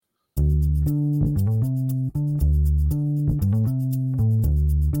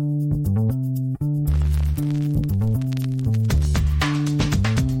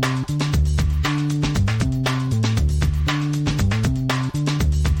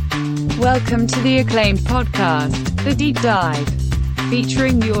Welcome to the acclaimed podcast, The Deep Dive,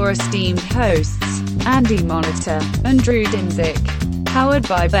 featuring your esteemed hosts, Andy Monitor and Drew Dinzik, powered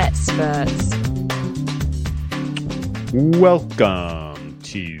by BetSperts. Welcome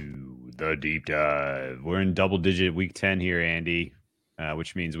to The Deep Dive. We're in double-digit week 10 here, Andy,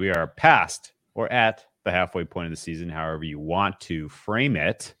 which means we are past or at the halfway point of the season, however you want to frame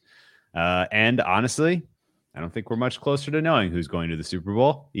it. And honestly, I don't think we're much closer to knowing who's going to the Super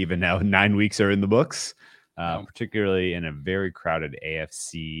Bowl, even now 9 weeks are in the books, particularly in a very crowded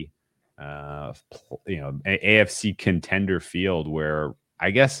AFC, AFC contender field where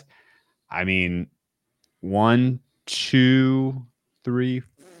one, two, three,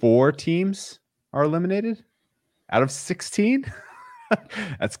 four teams are eliminated out of 16.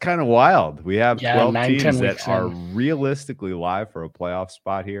 That's kind of wild. We have 12 teams that are realistically live for a playoff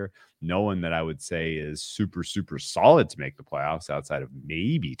spot here. No one that I would say is super, super solid to make the playoffs outside of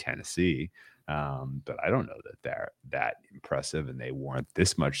maybe Tennessee. But I don't know that they're that impressive and they warrant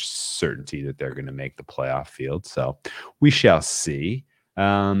this much certainty that they're going to make the playoff field. So we shall see.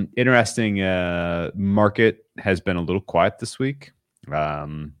 Interesting market has been a little quiet this week. What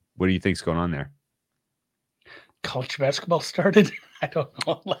do you think's going on there? College basketball started. I don't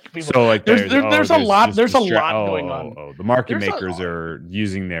know. There's a lot going on. The market makers are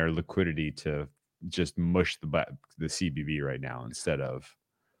using their liquidity to just mush the CBB right now instead of.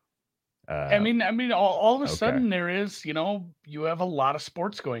 All of a sudden there is, you have a lot of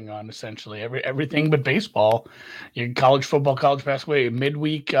sports going on. Essentially, everything but baseball. College football, college basketball,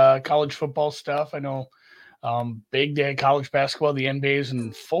 midweek college football stuff. I know. Big day college basketball, the NBA is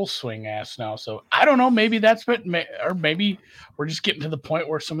in full swing ass now. So I don't know, maybe that's what, or maybe we're just getting to the point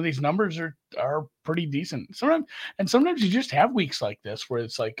where some of these numbers are pretty decent. Sometimes you just have weeks like this where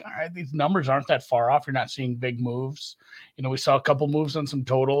it's like, all right, these numbers aren't that far off. You're not seeing big moves. We saw a couple moves on some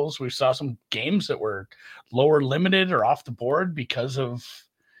totals. We saw some games that were lower limited or off the board because of,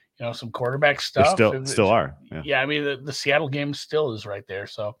 some quarterback stuff. They still are. Yeah. The Seattle game still is right there.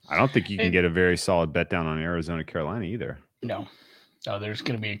 So I don't think you can get a very solid bet down on Arizona, Carolina either. No, there's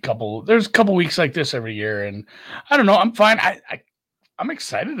going to be a couple weeks like this every year. And I don't know. I'm fine. I'm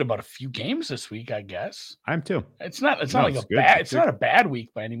excited about a few games this week, I guess. I'm too. It's not a bad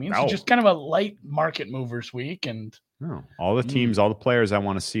week by any means. No. It's just kind of a light market movers week. And all the teams, all the players I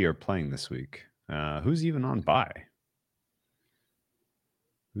want to see are playing this week. Who's even on bye?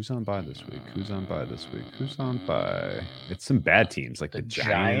 Who's on bye this week? Who's on bye? It's some bad teams like the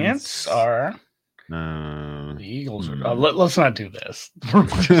Giants are. The Eagles are. Let's not do this. We're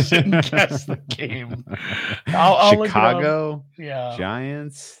just guess the game. I'll Chicago,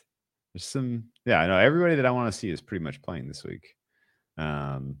 Giants. There's some. I know everybody that I want to see is pretty much playing this week.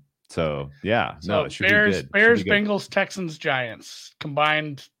 It should be good. Bears, Bengals, Texans, Giants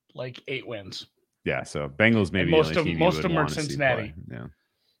combined like 8 wins. Yeah, so Bengals maybe most of them are Cincinnati. Yeah.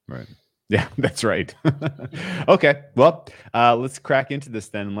 Right. Yeah, that's right. Okay. Well, let's crack into this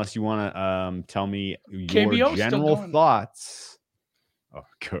then, unless you want to tell me your KBO general thoughts. Oh,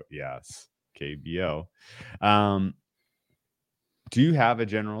 yes. KBO. Do you have a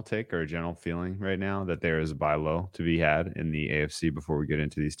general take or a general feeling right now that there is a buy low to be had in the AFC before we get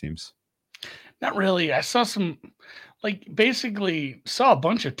into these teams? Not really. I saw saw a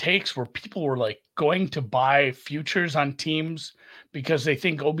bunch of takes where people were going to buy futures on teams because they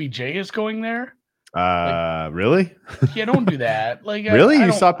think OBJ is going there. Really? Yeah, don't do that. Really?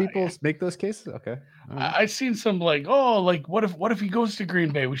 You saw people make those cases? Okay. I've seen some what if he goes to Green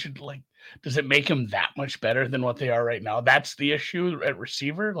Bay? We should does it make him that much better than what they are right now? That's the issue at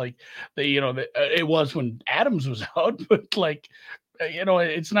receiver. It was when Adams was out, but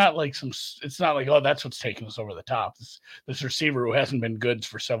it's not like that's what's taking us over the top. This receiver who hasn't been good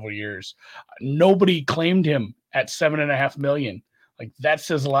for several years. Nobody claimed him at $7.5 million. That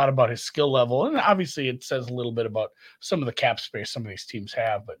says a lot about his skill level. And obviously it says a little bit about some of the cap space some of these teams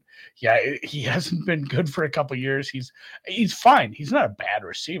have, but he hasn't been good for a couple of years. He's fine. He's not a bad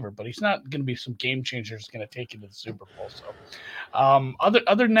receiver, but he's not going to be some game changer that's going to take you to the Super Bowl. So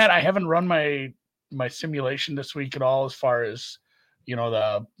other than that, I haven't run my simulation this week at all, as far as,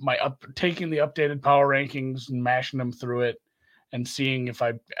 taking the updated power rankings and mashing them through it and seeing if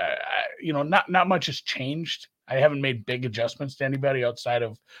not much has changed. I haven't made big adjustments to anybody outside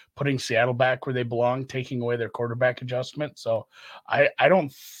of putting Seattle back where they belong, taking away their quarterback adjustment. So I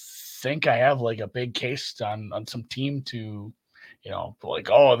don't think I have a big case on some team to,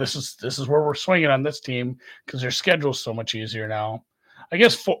 this is where we're swinging on this team because their schedule's so much easier now. I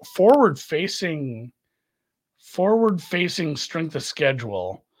guess forward facing strength of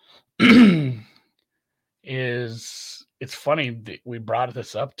schedule is, it's funny that we brought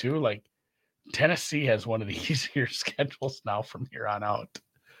this up too. Tennessee has one of the easier schedules now from here on out.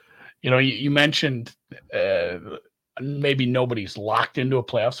 You mentioned maybe nobody's locked into a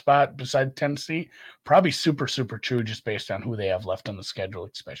playoff spot besides Tennessee. Probably super, super true just based on who they have left on the schedule,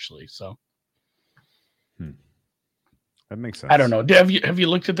 especially. So that makes sense. I don't know. Have you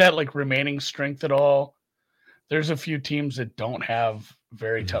looked at that, like, remaining strength at all? There's a few teams that don't have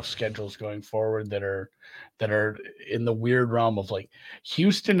very tough schedules going forward that are in the weird realm of, like,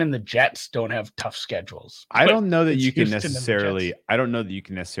 Houston and the Jets don't have tough schedules. I don't know that you can necessarily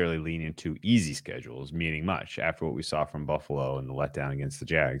lean into easy schedules, meaning much after what we saw from Buffalo and the letdown against the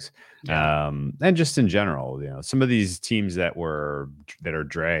Jags. Yeah. And just in general, some of these teams that are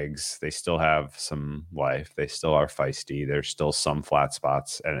drags, they still have some life. They still are feisty. There's still some flat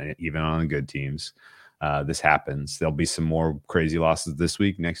spots, and even on the good teams. This happens. There'll be some more crazy losses this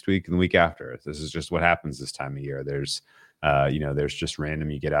week, next week, and the week after. This is just what happens this time of year. There's, there's just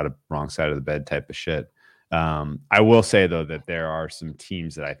random, you get out of wrong side of the bed type of shit. I will say, though, that there are some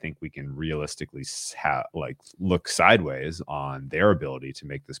teams that I think we can realistically look sideways on their ability to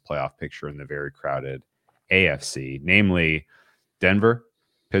make this playoff picture in the very crowded AFC, namely Denver,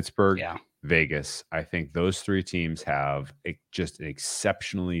 Pittsburgh, Vegas. I think those three teams have just an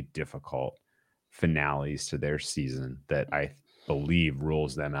exceptionally difficult finales to their season that I believe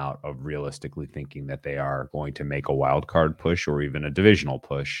rules them out of realistically thinking that they are going to make a wild card push or even a divisional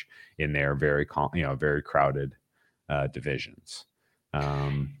push in their very crowded divisions.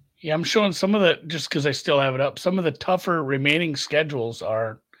 I'm showing some of the, just because I still have it up, some of the tougher remaining schedules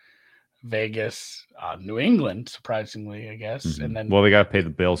are Vegas, New England, surprisingly, I guess. Mm-hmm. And then, well, they got to pay the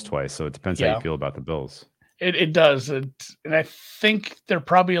Bills twice, so it depends how you feel about the Bills. It does. And I think they're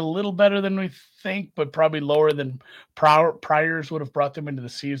probably a little better than we think, but probably lower than priors would have brought them into the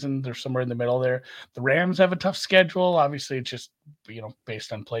season. They're somewhere in the middle there. The Rams have a tough schedule. Obviously, it's just,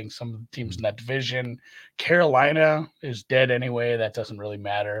 based on playing some of the teams in that division. Carolina is dead anyway. That doesn't really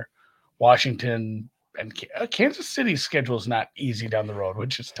matter. Washington and Kansas City's schedule is not easy down the road,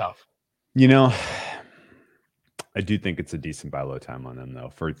 which is tough. I do think it's a decent buy low time on them,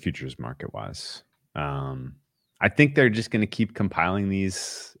 though, for futures market-wise. I think they're just going to keep compiling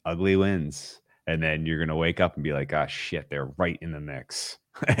these ugly wins, and then you're going to wake up and be like, "Ah, shit, they're right in the mix."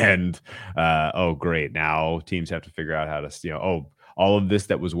 And oh, great! Now teams have to figure out how to, all of this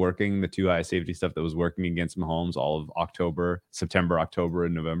that was working, the two high safety stuff that was working against Mahomes all of September, October,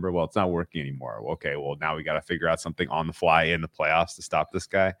 and November. Well, it's not working anymore. Okay, well, now we got to figure out something on the fly in the playoffs to stop this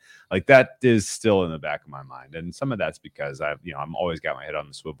guy. Like, that is still in the back of my mind. And some of that's because I'm always got my head on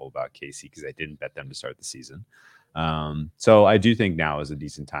the swivel about KC because I didn't bet them to start the season. So I do think now is a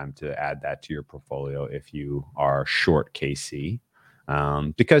decent time to add that to your portfolio if you are short KC.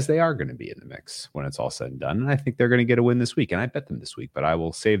 Because they are going to be in the mix when it's all said and done. And I think they're going to get a win this week. And I bet them this week, but I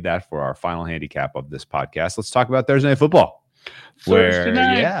will save that for our final handicap of this podcast. Let's talk about Thursday Night Football. Thursday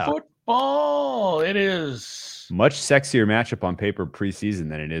Night Football. It is much sexier matchup on paper preseason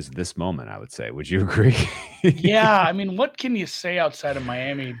than it is this moment, I would say. Would you agree? Yeah. I mean, what can you say outside of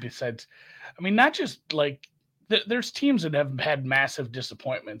Miami besides, not just like there's teams that have had massive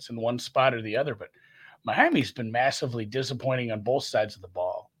disappointments in one spot or the other, but Miami's been massively disappointing on both sides of the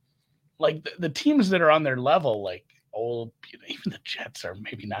ball. Like the teams that are on their level, like even the Jets are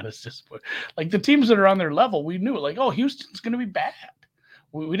maybe not as disappointing. Like the teams that are on their level, we knew like, oh, Houston's going to be bad.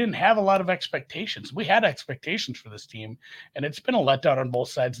 We didn't have a lot of expectations. We had expectations for this team, and it's been a letdown on both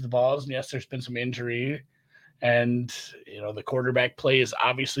sides of the balls. And yes, there's been some injury, and the quarterback play is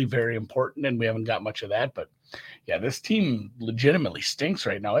obviously very important, and we haven't got much of that, but yeah, this team legitimately stinks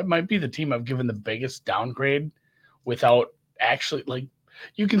right now. It might be the team I've given the biggest downgrade without actually, like,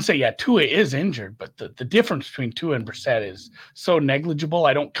 you can say, yeah, Tua is injured, but the difference between Tua and Brissett is so negligible.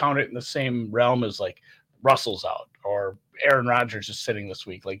 I don't count it in the same realm as like Russell's out or Aaron Rodgers is sitting this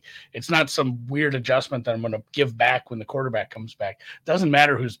week. Like, it's not some weird adjustment that I'm going to give back when the quarterback comes back. It doesn't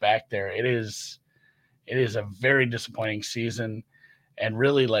matter who's back there. It is a very disappointing season, and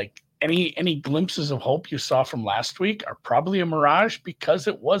really, like, any glimpses of hope you saw from last week are probably a mirage because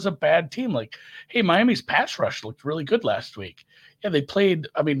it was a bad team. Like, hey, Miami's pass rush looked really good last week. Yeah, they played.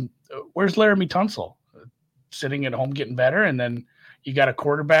 Where's Laramie Tunsil? Sitting at home getting better, and then you got a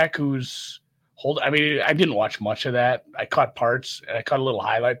quarterback who's I didn't watch much of that. I caught parts, and I caught a little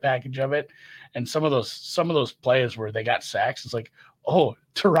highlight package of it, and some of those plays where they got sacks, it's like, oh,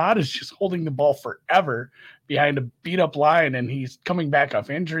 Tyrod is just holding the ball forever behind a beat-up line, and he's coming back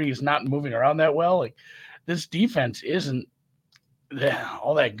off injury. He's not moving around that well. Like, this defense isn't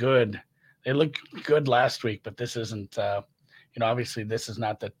all that good. They looked good last week, but this isn't. Obviously, this is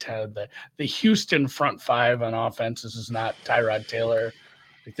not the Houston front five on offense. This is not Tyrod Taylor.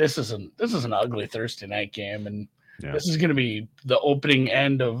 Like, this is an ugly Thursday night game, and this is going to be the opening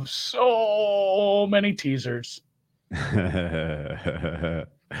end of so many teasers.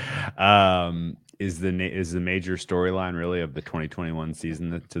 Is the major storyline really of the 2021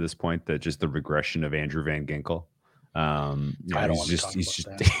 season to this point that just the regression of Andrew Van Ginkel?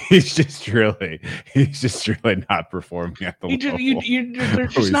 He's just really not performing at the level. They're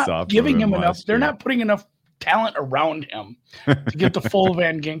just not giving him enough. They're not putting enough talent around him to get the full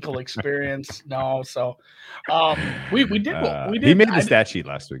Van Ginkel experience. No, so we did. He made the stat sheet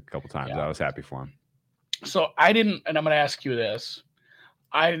last week a couple times. I was happy for him. So I didn't, and I'm going to ask you this.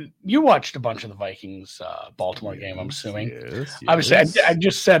 You watched a bunch of the Vikings Baltimore game, I'm assuming. Yes. Obviously, I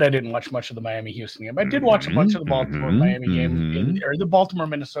just said I didn't watch much of the Miami-Houston game. I did watch a bunch of the Baltimore-Miami game, or the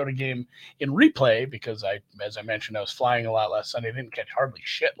Baltimore-Minnesota game in replay, because as I mentioned, I was flying a lot last Sunday. I didn't catch hardly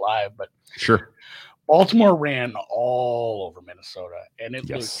shit live, but sure. Baltimore ran all over Minnesota, and it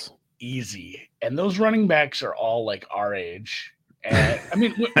was easy. And those running backs are all like our age. And I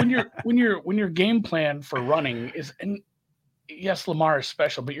mean, when your game plan for running is, and yes, Lamar is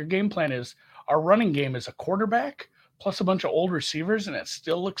special, but your game plan is our running game is a quarterback plus a bunch of old receivers, and it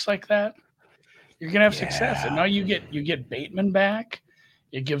still looks like that. You're gonna have success. And now you get Bateman back.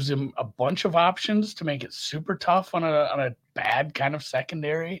 It gives him a bunch of options to make it super tough on a bad kind of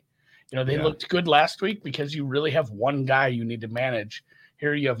secondary. They looked good last week because you really have one guy you need to manage.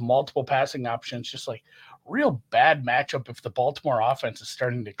 Here you have multiple passing options, just like real bad matchup if the Baltimore offense is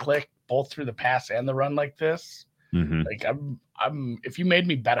starting to click both through the pass and the run like this. Mm-hmm. Like I'm if you made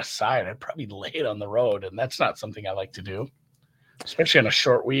me bet a side, I'd probably lay it on the road, and that's not something I like to do, especially on a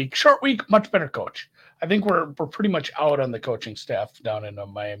short week. Short week, much better coach. I think we're pretty much out on the coaching staff down in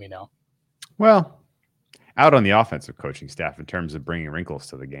Miami now. Well, out on the offensive coaching staff in terms of bringing wrinkles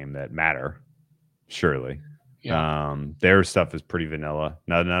to the game that matter, surely. Yeah. Their stuff is pretty vanilla.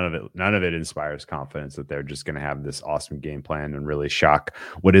 None of it inspires confidence that they're just going to have this awesome game plan and really shock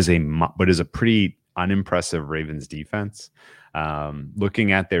what is a pretty unimpressive Ravens defense.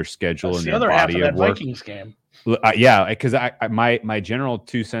 Looking at their schedule and their body of work. Vikings game. Because my general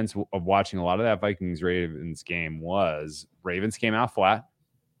 2 cents of watching a lot of that Vikings Ravens game was Ravens came out flat.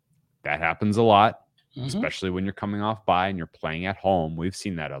 That happens a lot. Mm-hmm. Especially when you're coming off bye and you're playing at home. We've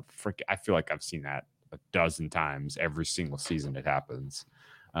seen that I feel like I've seen that a dozen times every single season it happens.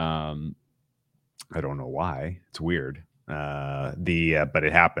 I don't know why. It's weird. But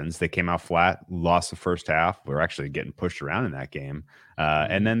it happens. They came out flat, lost the first half. We're actually getting pushed around in that game.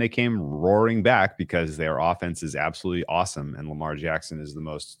 And then they came roaring back because their offense is absolutely awesome. And Lamar Jackson is the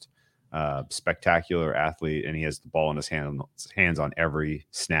most spectacular athlete, and he has the ball in his hands on every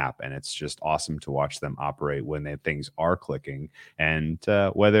snap, and it's just awesome to watch them operate when things are clicking. And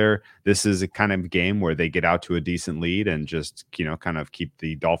whether this is a kind of game where they get out to a decent lead and just kind of keep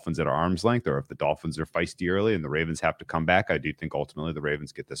the Dolphins at arm's length, or if the Dolphins are feisty early and the Ravens have to come back, I do think ultimately the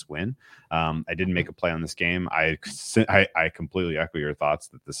Ravens get this win. I didn't make a play on this game. I completely echo your thoughts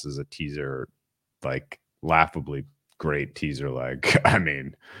that this is a teaser, like laughably great teaser leg. I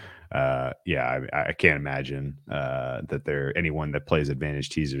mean, I can't imagine that anyone that plays advantage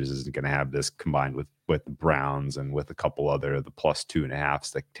teasers isn't going to have this combined with the Browns and with a couple other the plus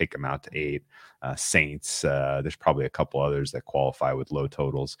 2.5s that take them out to 8. Saints, there's probably a couple others that qualify with low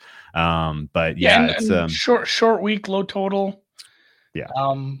totals. But it's short week, low total. Yeah.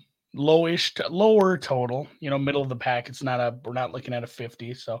 Lower total, middle of the pack. We're not looking at a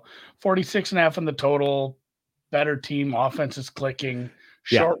 50. So 46.5 in the total. Better team, offense is clicking.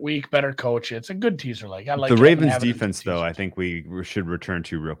 Short week, better coach. It's a good teaser leg. I like the Ravens defense, though. I think we should return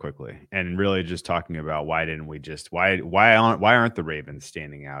to real quickly, and really just talking about why aren't the Ravens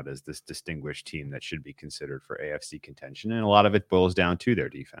standing out as this distinguished team that should be considered for AFC contention? And a lot of it boils down to their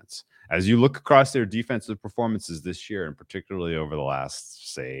defense. As you look across their defensive performances this year, and particularly over the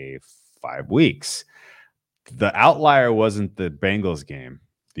last, say, 5 weeks, the outlier wasn't the Bengals game.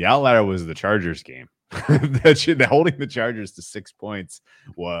 The outlier was the Chargers game. Holding the Chargers to 6 points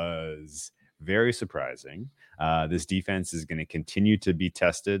was very surprising. This defense is going to continue to be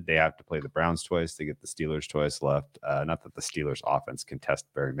tested. They have to play the Browns twice. They get the Steelers twice left. Not that the Steelers offense can test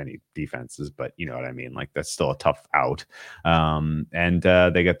very many defenses, but you know what I mean? Like, that's still a tough out. And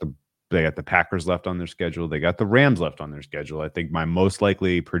they got the Packers left on their schedule. They got the Rams left on their schedule. I think my most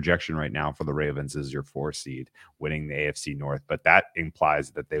likely projection right now for the Ravens is your 4 seed winning the AFC North, but that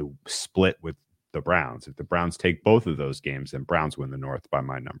implies that they split with the Browns. If the Browns take both of those games, then Browns win the North by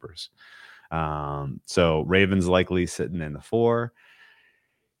my numbers. So Ravens likely sitting in the 4.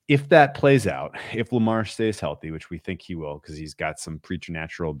 If that plays out, if Lamar stays healthy, which we think he will, because he's got some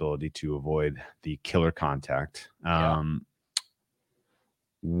preternatural ability to avoid the killer contact.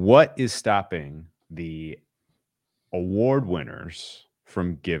 What is stopping the award winners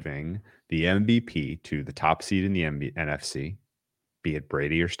from giving the MVP to the top seed in the NFC, be it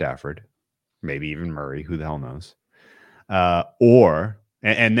Brady or Stafford, maybe even Murray, who the hell knows?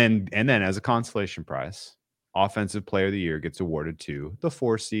 And then as a consolation prize, Offensive Player of the Year gets awarded to the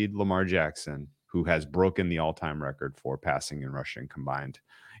 4 seed Lamar Jackson, who has broken the all-time record for passing and rushing combined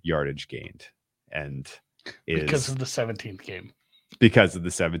yardage gained, and because of the 17th game. Because of the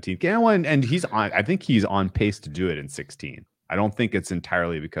 17th game, and he's on. I think he's on pace to do it in 16. I don't think it's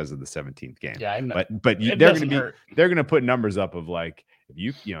entirely because of the 17th game. Yeah, I know. But they're going to put numbers up of like,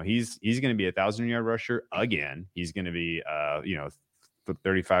 if he's going to be 1,000-yard rusher again. He's going to be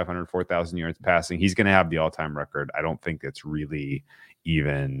 3,500, 4,000 yards passing. He's going to have the all-time record. I don't think it's really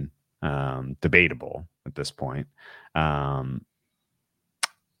even debatable at this point. Offensive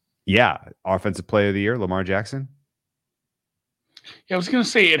Player of the Year, Lamar Jackson. Yeah, I was going to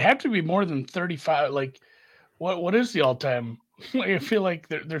say it had to be more than 35. Like, what is the all-time? I feel like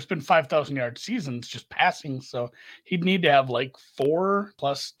there's been 5,000-yard seasons just passing, so he'd need to have like 4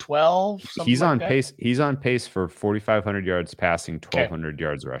 plus 12. He's on pace. He's on pace for 4,500 yards passing, 1,200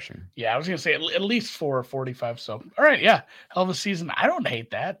 yards rushing. Yeah, I was going to say at least 445. So, all right, yeah, hell of a season. I don't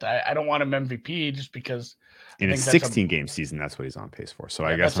hate that. I don't want him MVP just because in a 16-game season, that's what he's on pace for. So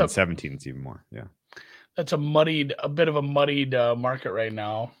I guess on 17, it's even more. Yeah. That's a bit of a muddied market right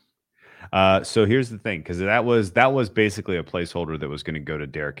now. So here's the thing, because that was basically a placeholder that was going to go to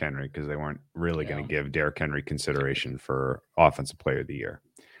Derrick Henry because they weren't really going to give Derrick Henry consideration for Offensive Player of the Year.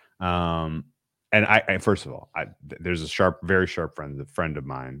 And I first of all, there's a very sharp friend of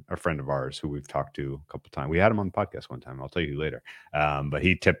mine, a friend of ours who we've talked to a couple of times. We had him on the podcast one time. I'll tell you later. But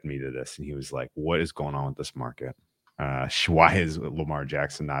he tipped me to this, and he was like, "What is going on with this market? Why is Lamar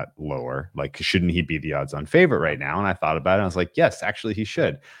Jackson not lower? Like, shouldn't he be the odds-on favorite right now?" And I thought about it. And I was like, yes, actually, he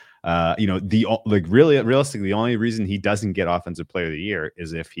should. Realistically, the only reason he doesn't get Offensive Player of the Year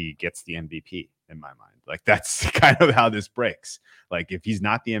is if he gets the MVP. In my mind, like that's kind of how this breaks. Like, if he's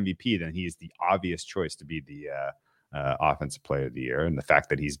not the MVP, then he's the obvious choice to be the Offensive Player of the Year. And the fact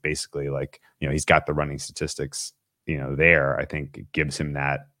that he's basically like, he's got the running statistics, there, I think gives him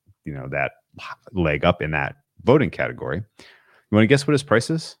that, that leg up in that voting category. You want to guess what his price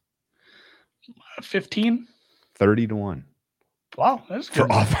is? 15, 30 to 1. Wow, that's good. For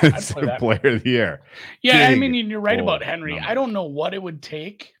Offensive Player of the Year. Yeah, I mean, you're right about Henry. Number. I don't know what it would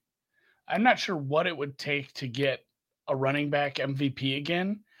take. I'm not sure what it would take to get a running back MVP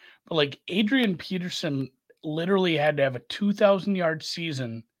again. But like Adrian Peterson literally had to have a 2,000-yard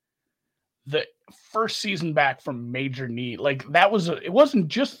season the first season back from major knee. Like it wasn't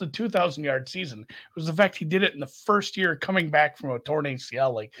just the 2,000-yard season. It was the fact he did it in the first year coming back from a torn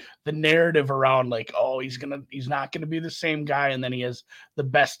ACL. Like the narrative around like, oh, he's not going to be the same guy. And then he has the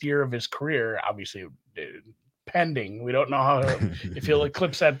best year of his career, obviously pending. We don't know how, if he'll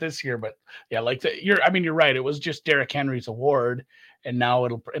eclipse that this year, but yeah, like you're right. It was just Derrick Henry's award. And now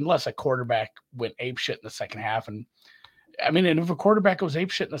unless a quarterback went apeshit in the second half. And if a quarterback goes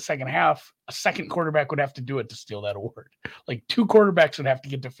apeshit in the second half, a second quarterback would have to do it to steal that award. Like 2 quarterbacks would have to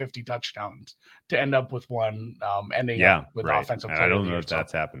get to 50 touchdowns to end up with one ending up with offensive player. I don't know if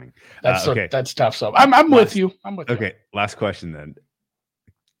that's happening. That's okay. That's tough. So I'm with you. Okay, last question then.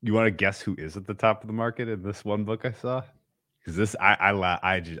 You want to guess who is at the top of the market in this one book I saw? Because this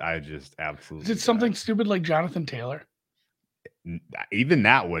I just absolutely. Is it something stupid like Jonathan Taylor? Even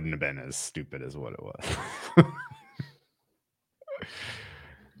that wouldn't have been as stupid as what it was.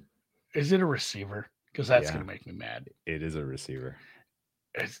 Is it a receiver? Because that's going to make me mad. It is a receiver.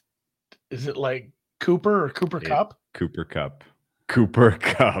 Is it like Cooper or Cooper Kupp? Cooper Kupp. Cooper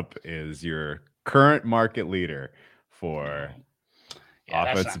Kupp is your current market leader for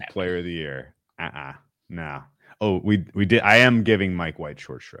Offensive Player of the Year. No. Oh, we did. I am giving Mike White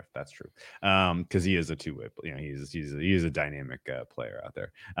short shrift. That's true. Because he is a two-way. He's a dynamic player out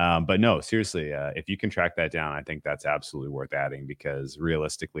there. But no, seriously, if you can track that down, I think that's absolutely worth adding because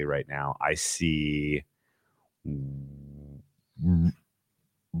realistically, right now, I see.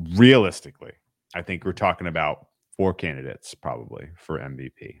 Realistically, I think we're talking about 4 candidates probably for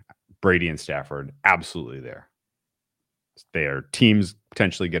MVP. Brady and Stafford, absolutely there. Their teams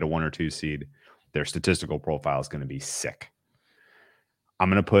potentially get a 1 or 2 seed. Their statistical profile is going to be sick. I'm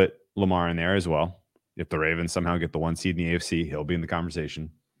going to put Lamar in there as well. If the Ravens somehow get the 1 seed in the AFC, he'll be in the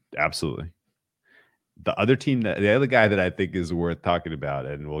conversation. Absolutely. The other guy that I think is worth talking about,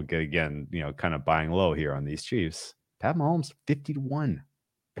 and we'll get again, kind of buying low here on these Chiefs, Pat Mahomes, 50 to 1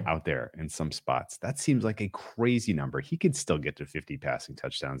 out there in some spots. That seems like a crazy number. He could still get to 50 passing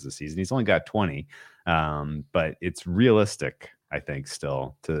touchdowns this season. He's only got 20, but it's realistic. I think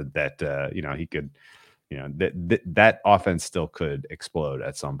still to that, he could, that offense still could explode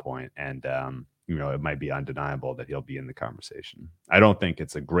at some point. And, it might be undeniable that he'll be in the conversation. I don't think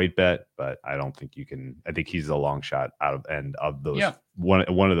it's a great bet, but I don't think you can. I think he's a long shot out of, and of those, one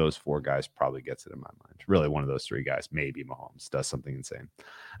of those four guys probably gets it in my mind. Really, one of those three guys, maybe Mahomes, does something insane.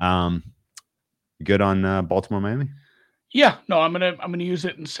 Good on Baltimore, Miami. Yeah, no, I'm gonna use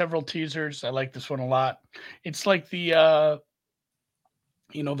it in several teasers. I like this one a lot. It's like the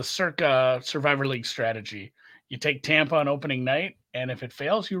the circa Survivor League strategy. You take Tampa on opening night, and if it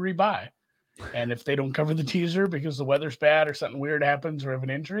fails, you rebuy. And if they don't cover the teaser because the weather's bad or something weird happens or have an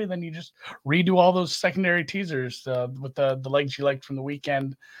injury, then you just redo all those secondary teasers with the legs you liked from the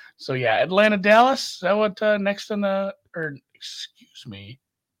weekend. So yeah, Atlanta, Dallas. Is that what next on the, or excuse me,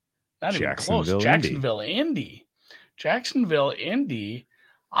 not even close. Jacksonville, Indy. Jacksonville, Indy.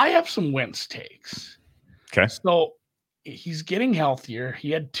 I have some Wentz takes. Okay. So he's getting healthier. He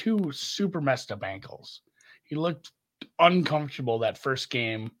had 2 super messed up ankles. He looked uncomfortable that first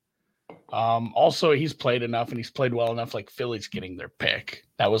game. Also, he's played enough and he's played well enough. Like Philly's getting their pick.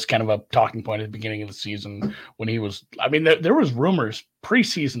 That was kind of a talking point at the beginning of the season when he was. I mean, there was rumors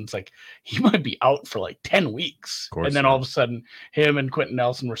preseasons like he might be out for like 10 weeks, and then all of a sudden, him and Quentin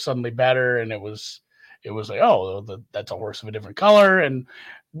Nelson were suddenly better, and it was like, oh, that's a horse of a different color, and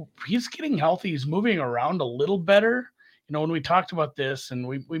he's getting healthy. He's moving around a little better. When we talked about this, and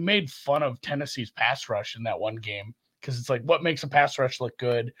we made fun of Tennessee's pass rush in that one game. Because it's like, what makes a pass rush look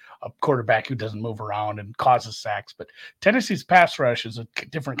good? A quarterback who doesn't move around and causes sacks. But Tennessee's pass rush is a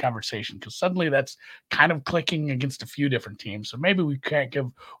different conversation because suddenly that's kind of clicking against a few different teams. So maybe we can't give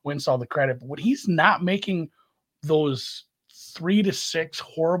Wentz all the credit. But when he's not making those 3 to 6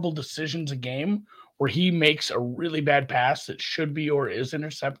 horrible decisions a game where he makes a really bad pass that should be or is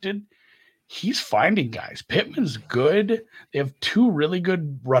intercepted, he's finding guys. Pittman's good. They have 2 really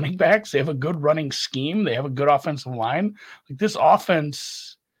good running backs. They have a good running scheme. They have a good offensive line. Like, this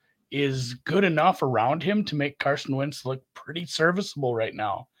offense is good enough around him to make Carson Wentz look pretty serviceable right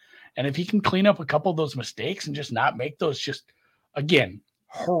now. And if he can clean up a couple of those mistakes and just not make those just, again,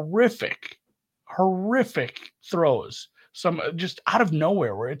 horrific throws, some just out of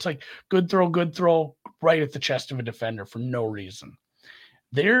nowhere where it's like good throw right at the chest of a defender for no reason.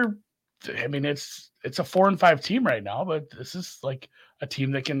 It's a 4-5 team right now, but this is like a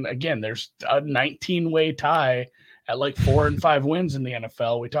team that can, again, there's a 19-way tie at like 4 and 5 wins in the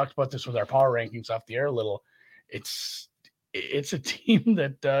NFL. We talked about this with our power rankings off the air a little. It's a team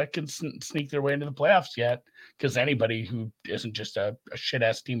that can sneak their way into the playoffs yet, because anybody who isn't just a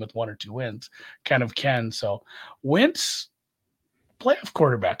shit-ass team with 1 or 2 wins kind of can. So Wentz, playoff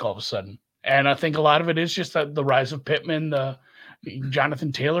quarterback all of a sudden. And I think a lot of it is just the rise of Pittman,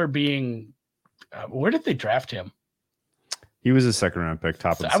 Jonathan Taylor being where did they draft him? He was a 2nd-round pick,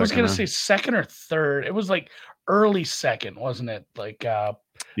 top of the second. I was going to say 2nd or 3rd. It was like early 2nd, wasn't it? Like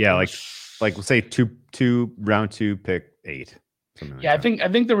like say two round 2 pick 8. Like I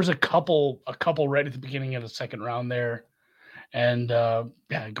think there was a couple right at the beginning of the 2nd round there, and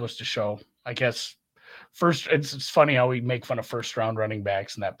it goes to show. I guess first, it's funny how we make fun of 1st-round running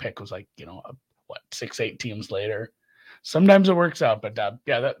backs, and that pick was like 6-8 teams later. Sometimes it works out, but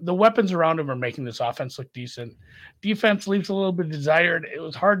the weapons around him are making this offense look decent. Defense leaves a little bit desired. It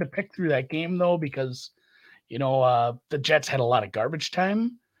was hard to pick through that game, though, because, the Jets had a lot of garbage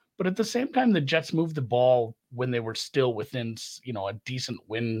time. But at the same time, the Jets moved the ball when they were still within, a decent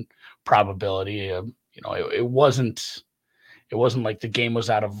win probability. It wasn't like the game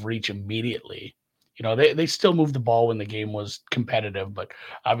was out of reach immediately. They still moved the ball when the game was competitive, but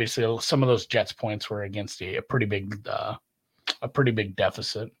obviously some of those Jets points were against a pretty big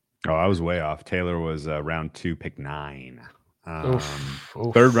deficit. Oh, I was way off. Taylor was round 2, pick 9.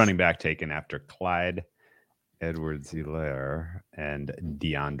 3rd running back taken after Clyde Edwards-Helaire and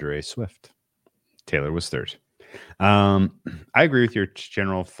DeAndre Swift. Taylor was 3rd. I agree with your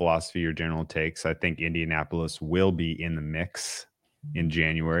general philosophy, your general takes. I think Indianapolis will be in the mix in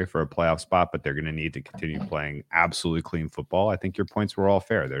January for a playoff spot, but they're going to need to continue playing absolutely clean football. I think your points were all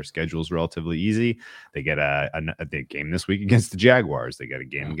fair. Their schedule is relatively easy. They get a game this week against the Jaguars. They get a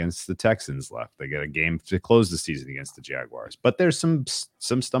game against the Texans left. They get a game to close the season against the Jaguars. But there's some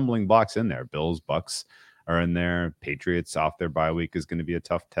stumbling blocks in there. Bills, Bucks are in there. Patriots off their bye week is going to be a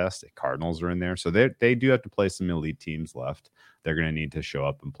tough test. The Cardinals are in there. So they do have to play some elite teams left. They're going to need to show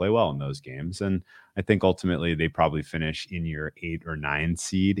up and play well in those games. And I think ultimately they probably finish in your 8 or 9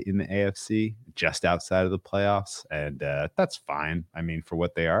 seed in the AFC, just outside of the playoffs. And that's fine. I mean, for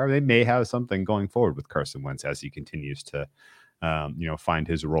what they are, they may have something going forward with Carson Wentz as he continues to, find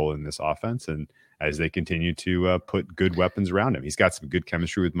his role in this offense. And as they continue to put good weapons around him. He's got some good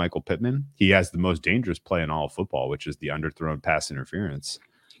chemistry with Michael Pittman. He has the most dangerous play in all of football, which is the underthrown pass interference.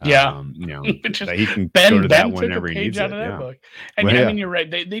 Yeah, that he can Ben, go to that Ben whenever he needs it. Book. And I mean, you're right.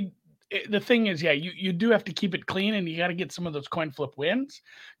 The thing is, you do have to keep it clean, and you got to get some of those coin flip wins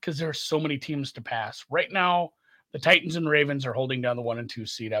because there are so many teams to pass right now. The Titans and Ravens are holding down the 1 and 2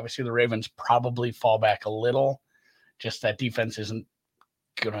 seed. Obviously, the Ravens probably fall back a little. Just that defense isn't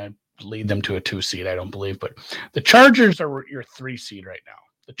going to lead them to a 2 seed, I don't believe. But the Chargers are your 3 seed right now.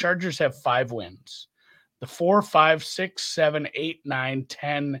 The Chargers have 5 wins. The 4, 5, 6, 7, 8, 9,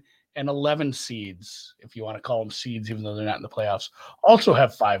 10, and 11 seeds, if you want to call them seeds, even though they're not in the playoffs, also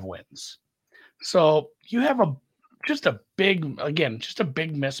have 5 wins. So you have just a big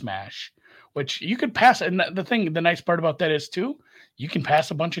mismatch, which you could pass. And the nice part about that is too, you can pass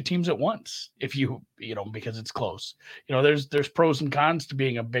a bunch of teams at once if because it's close. There's pros and cons to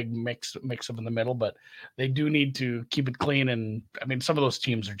being a big mix up in the middle, but they do need to keep it clean. And I mean, some of those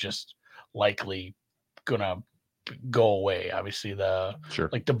teams are just likely gonna go away. Obviously, the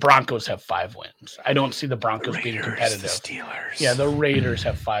Broncos have 5 wins. I don't see the Broncos being competitive. The Steelers, the Raiders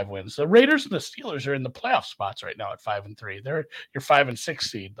have 5 wins. The Raiders and the Steelers are in the playoff spots right now at 5 and 3. They're your 5 and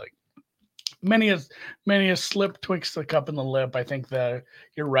 6 seed. Like many a slip twixt the cup in the lip. I think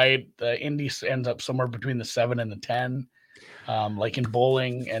you're right. The Indy ends up somewhere between the 7 and the 10, like in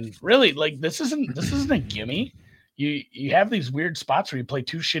bowling. And really, like this isn't a gimme. You have these weird spots where you play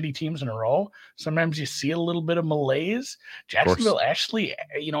 2 shitty teams in a row. Sometimes you see a little bit of malaise. Jacksonville, actually,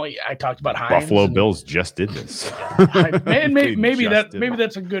 I talked about Hines. Buffalo Bills just did this. maybe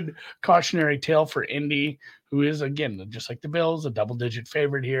that's a good cautionary tale for Indy, who is, again, just like the Bills, a double-digit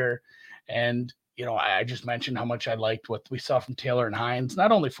favorite here. And, I just mentioned how much I liked what we saw from Taylor and Hines,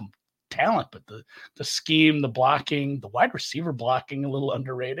 not only from talent, but the scheme, the blocking, the wide receiver blocking, a little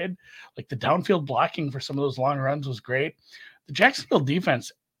underrated. Like the downfield blocking for some of those long runs was great. The Jacksonville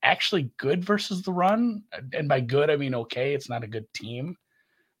defense actually good versus the run, and by good I mean okay. It's not a good team,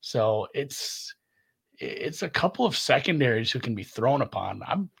 so it's a couple of secondaries who can be thrown upon.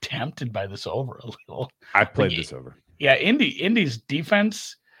 I'm tempted by this over a little. I played this over. Yeah, Indy's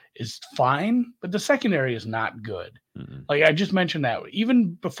defense is fine, but the secondary is not good. Mm-hmm. Like I just mentioned that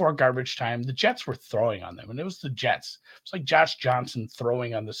even before garbage time, the Jets were throwing on them, and it was the Jets. It's like Josh Johnson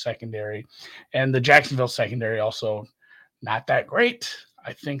throwing on the secondary, and the Jacksonville secondary also not that great.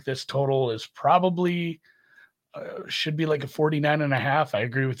 I think this total is probably should be like a 49.5. I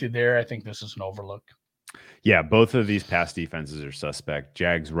agree with you there. I think this is an overlook. Yeah, both of these pass defenses are suspect.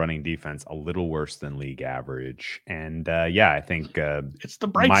 Jags running defense a little worse than league average. And I think it's the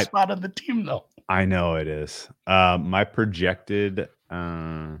bright spot of the team, though. I know it is. My projected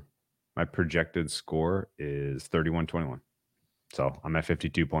score is 31-21. So I'm at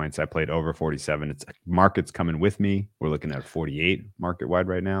 52 points. I played over 47. It's market's coming with me. We're looking at 48 market wide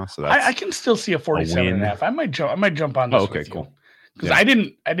right now. So that's I can still see a 47.5. I might jump on this. Okay, cool. Because I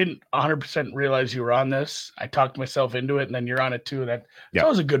didn't 100% realize you were on this. I talked myself into it, and then you're on it too. That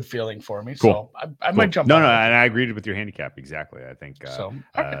was a good feeling for me. Cool. So I might jump. No, and I agreed with your handicap exactly. I think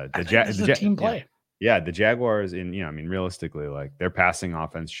the team play. Yeah, the Jaguars realistically, like their passing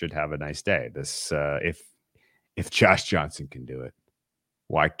offense should have a nice day. This if Josh Johnson can do it,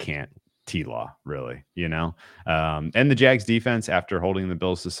 why can't T-Law really? And the Jags defense, after holding the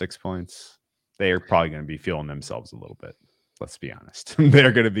Bills to 6 points, they are probably going to be feeling themselves a little bit. Let's be honest.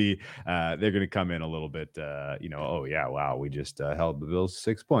 They're going to come in a little bit, oh yeah, wow, we just held the Bills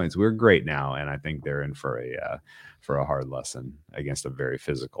 6 points. We're great now. And I think they're in for a hard lesson against a very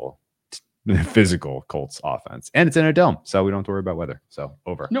physical Colts offense. And it's in a dome, so we don't have to worry about weather. So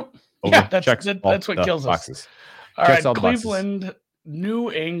over. Nope. Over. Yeah, that's what kills boxes. Us. All right, Cleveland, boxes.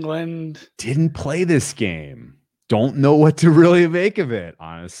 New England. Didn't play this game. Don't know what to really make of it,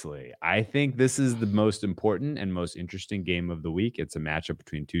 honestly. I think this is the most important and most interesting game of the week. It's a matchup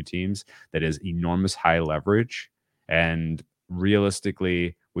between 2 teams that is enormous high leverage. And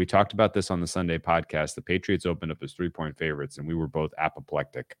realistically, we talked about this on the Sunday podcast. The Patriots opened up as 3-point favorites, and we were both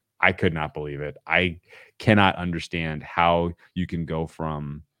apoplectic. I could not believe it. I cannot understand how you can go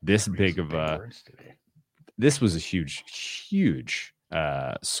from this big of a... This was a huge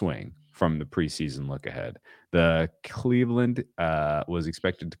swing from the preseason look ahead. The Cleveland was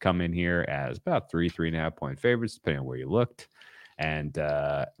expected to come in here as about 3.5 point favorites, depending on where you looked. And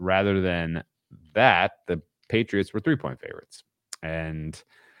rather than that, the Patriots were 3-point favorites. And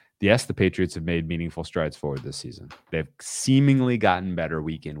yes, the Patriots have made meaningful strides forward this season. They've seemingly gotten better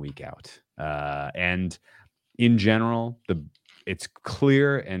week in, week out. And in general, it's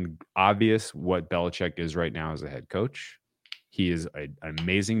clear and obvious what Belichick is right now as a head coach. He is an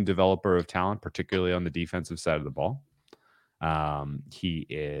amazing developer of talent, particularly on the defensive side of the ball. He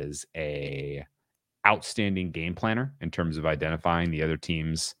is a outstanding game planner in terms of identifying the other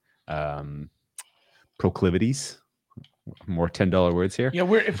team's proclivities. More $10 words here. Yeah,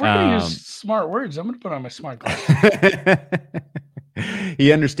 if we're going to use smart words, I'm going to put on my smart glasses.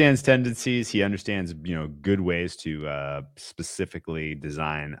 He understands tendencies. He understands, good ways to specifically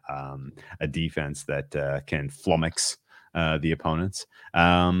design a defense that can flummox the opponents.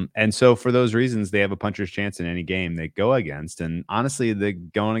 And so for those reasons, they have a puncher's chance in any game they go against. And honestly, they're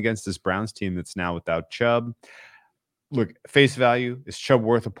going against this Browns team that's now without Chubb. Look, face value, is Chubb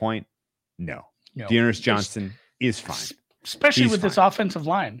worth a point? No. D'Ernest Johnson is fine. Especially with this offensive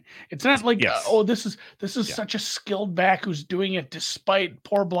line. It's not like, this is such a skilled back who's doing it despite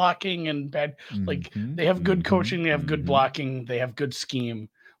poor blocking and bad. Like, they have good coaching, they have good blocking, they have good scheme.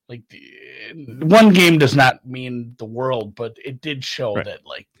 Like, one game does not mean the world, but it did show that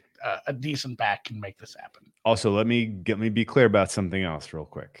like a decent back can make this happen. Also, let me be clear about something else real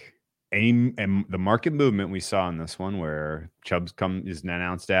quick. And the market movement we saw in this one, where Chubb's is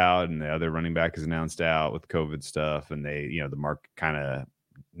announced out and the other running back is announced out with COVID stuff, and they, the market kind of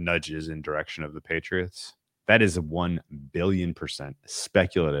nudges in direction of the Patriots. That is 1,000,000,000%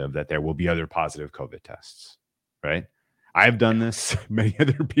 speculative that there will be other positive COVID tests, right? I've done this. Many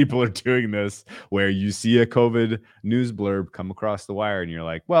other people are doing this, where you see a COVID news blurb come across the wire and you're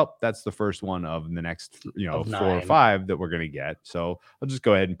like, well, that's the first one of the next, 4 or 5 that we're going to get. So I'll just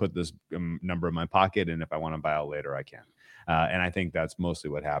go ahead and put this number in my pocket. And if I want to buy out later, I can. And I think that's mostly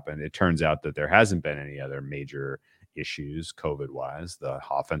what happened. It turns out that there hasn't been any other major issues COVID wise. The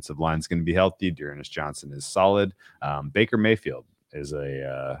offensive line is going to be healthy. D'Ernest Johnson is solid. Baker Mayfield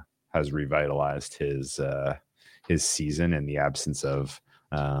has revitalized his season in the absence of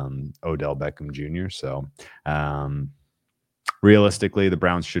Odell Beckham Jr. So realistically, the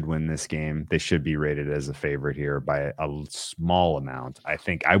Browns should win this game. They should be rated as a favorite here by a small amount. I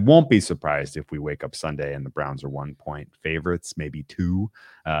think I won't be surprised if we wake up Sunday and the Browns are 1-point favorites, maybe 2.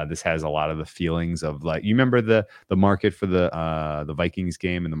 This has a lot of the feelings of, like, you remember the market for the Vikings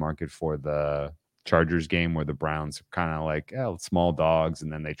game and the market for the Chargers game, where the Browns kind of like small dogs,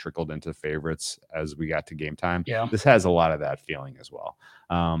 and then they trickled into favorites as we got to game time. Yeah, this has a lot of that feeling as well.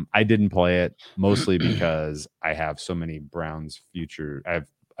 I didn't play it mostly because I have so many Browns future. I have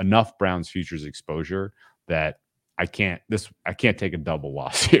enough Browns futures exposure that I can't take a double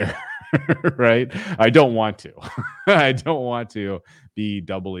loss here. Right? I don't want to. I don't want to be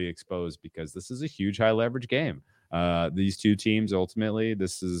doubly exposed, because this is a huge high leverage game. These two teams, ultimately,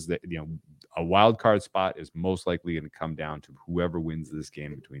 this is a wild card spot is most likely going to come down to whoever wins this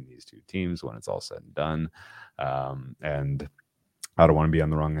game between these two teams when it's all said and done. And I don't want to be on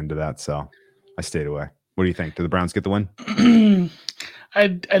the wrong end of that, so I stayed away. What do you think? Do the Browns get the win?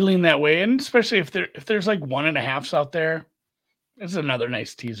 I lean that way, and especially if there's like 1.5s out there, this is another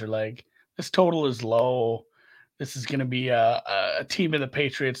nice teaser leg. This total is low. This is going to be a team of the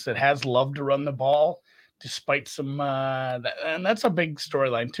Patriots that has loved to run the ball, despite some, and that's a big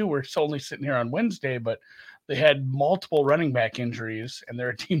storyline too. We're only sitting here on Wednesday, but they had multiple running back injuries, and they're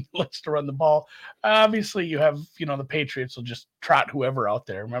a team that likes to run the ball. Obviously, you have, the Patriots will just trot whoever out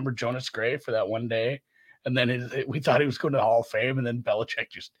there. Remember Jonas Gray for that one day? And then we thought he was going to the Hall of Fame, and then Belichick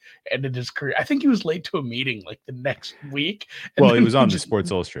just ended his career. I think he was late to a meeting like the next week. Well, he was on the Sports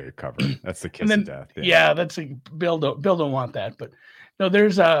Illustrated cover. That's the kiss of death. Yeah, that's Bill don't want that. But no,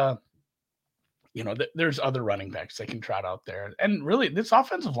 there's there's other running backs they can trot out there. And really, this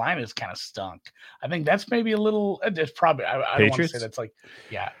offensive line is kind of stunk. I think that's maybe a little, it's probably, I don't want to say that's I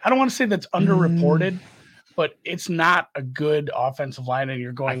don't want to say that's underreported, but it's not a good offensive line, and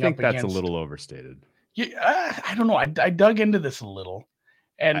you're going up against. I think that's a little overstated. Yeah, I don't know. I dug into this a little,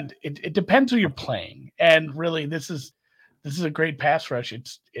 and it depends who you're playing. And really, this is a great pass rush.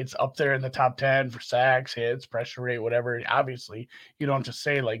 It's up there in the top 10 for sacks, hits, pressure rate, whatever. Obviously, you don't just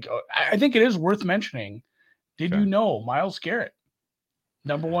say like. I think it is worth mentioning. Did you know Myles Garrett,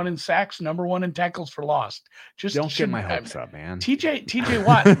 number 1 in sacks, number 1 in tackles for loss? Just don't get my hopes up, man. TJ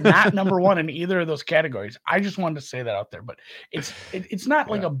Watt, not number 1 in either of those categories. I just wanted to say that out there, but it's not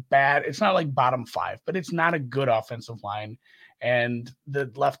like it's not like bottom 5, but it's not a good offensive line. And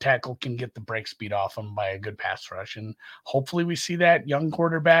the left tackle can get the break speed off him by a good pass rush. And hopefully we see that young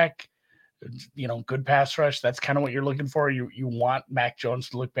quarterback, good pass rush. That's kind of what you're looking for. You want Mac Jones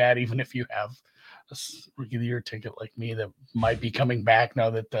to look bad, even if you have a rookie of the year ticket like me that might be coming back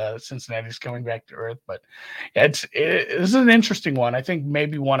now that Cincinnati's coming back to earth. But this is an interesting one. I think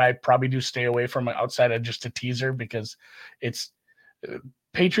maybe one I probably do stay away from outside of just a teaser, because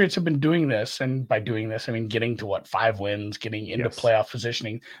Patriots have been doing this, and by doing this, I mean getting to 5 wins, getting into playoff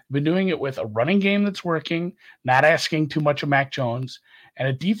positioning. Been doing it with a running game that's working, not asking too much of Mac Jones, and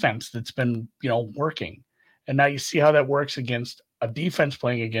a defense that's been, working. And now you see how that works against a defense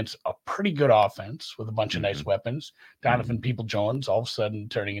playing against a pretty good offense with a bunch of nice weapons. Donovan People-Jones all of a sudden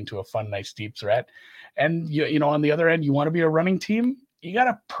turning into a fun, nice deep threat. And on the other end, you want to be a running team. You got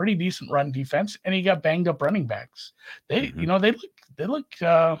a pretty decent run defense, and you got banged up running backs. They look.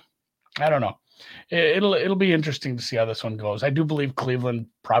 I don't know. It'll be interesting to see how this one goes. I do believe Cleveland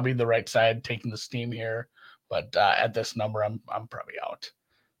probably the right side taking the steam here, but at this number, I'm probably out.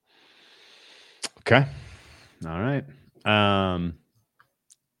 Okay. All right.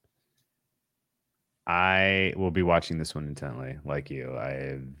 I will be watching this one intently, like you.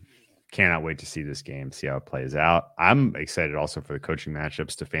 I cannot wait to see this game, see how it plays out. I'm excited also for the coaching matchup,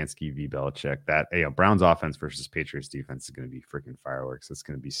 Stefanski v. Belichick. That Browns offense versus Patriots defense is going to be freaking fireworks. It's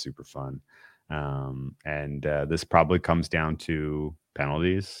going to be super fun. And this probably comes down to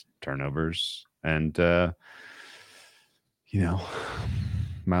penalties, turnovers, and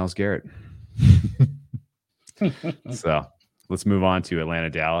Myles Garrett. So let's move on to Atlanta,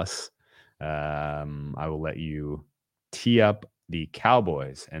 Dallas. I will let you tee up the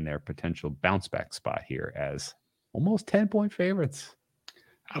Cowboys and their potential bounce back spot here as almost 10-point favorites.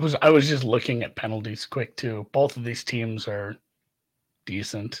 I was just looking at penalties quick too. Both of these teams are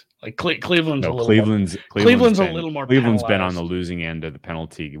decent. Like Cleveland's a little more. Cleveland's been on the losing end of the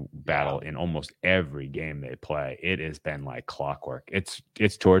penalty battle in almost every game they play. It has been like clockwork.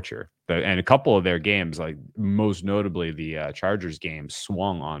 It's torture. And a couple of their games, like most notably the Chargers game,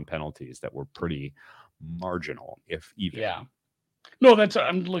 swung on penalties that were pretty marginal, if even. Yeah. No,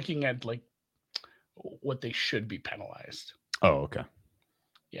 I'm looking at like what they should be penalized. Oh, okay.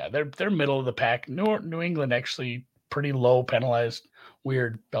 Yeah, they're middle of the pack. New England actually pretty low penalized.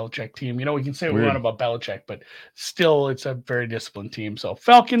 Weird Belichick team. We can say what we want about Belichick, but still, it's a very disciplined team. So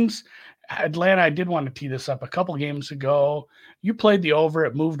Falcons, Atlanta. I did want to tee this up a couple games ago. You played the over.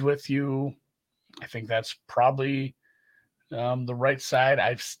 It moved with you. I think that's probably the right side.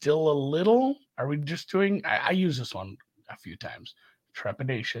 I've still a little. Are we just doing? I use this one a few times.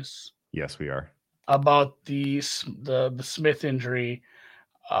 Trepidatious. Yes, we are. About the Smith injury.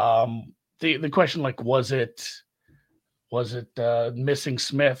 The question, like, was it missing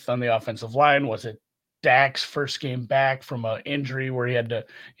Smith on the offensive line? Was it Dak's first game back from an injury where he had to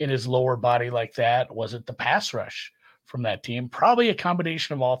in his lower body like that? Was it the pass rush from that team? Probably a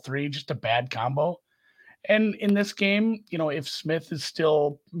combination of all three, just a bad combo. And in this game, if Smith is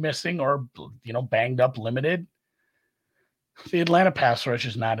still missing or, banged up, limited, the Atlanta pass rush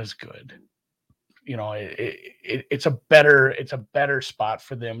is not as good. It's a better spot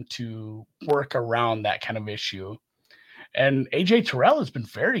for them to work around that kind of issue. And AJ Terrell has been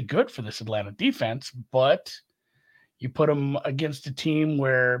very good for this Atlanta defense, but you put him against a team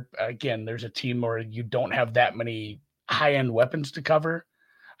where, again, there's a team where you don't have that many high-end weapons to cover.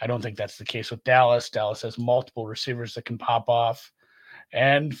 I don't think that's the case with Dallas. Dallas has multiple receivers that can pop off.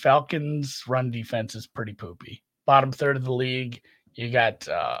 And Falcons' run defense is pretty poopy. Bottom third of the league. You got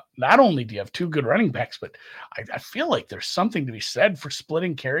not only do you have two good running backs, but I feel like there's something to be said for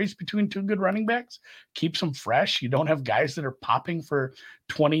splitting carries between two good running backs. Keeps them fresh. You don't have guys that are popping for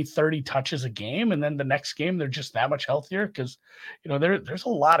 20, 30 touches a game, and then the next game they're just that much healthier because, there's a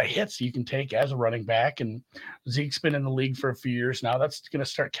lot of hits you can take as a running back, and Zeke's been in the league for a few years now. That's going to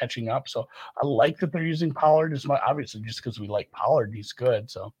start catching up. So I like that they're using Pollard as much, obviously just because we like Pollard. He's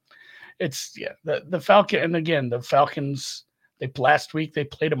good. So it's, the Falcon, and again, the Falcons – last week they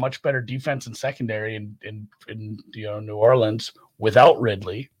played a much better defense and secondary in New Orleans without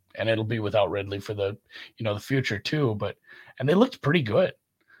Ridley, and it'll be without Ridley for the the future too. And they looked pretty good.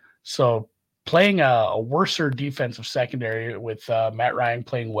 So playing a worser defensive secondary with Matt Ryan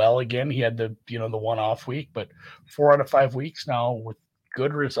playing well again. He had the one off week, but 4 out of 5 weeks now with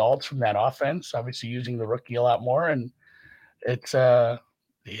good results from that offense. Obviously using the rookie a lot more, and it's the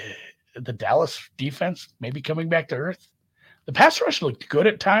Dallas defense maybe coming back to earth. The pass rush looked good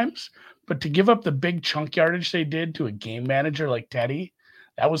at times, but to give up the big chunk yardage they did to a game manager like Teddy,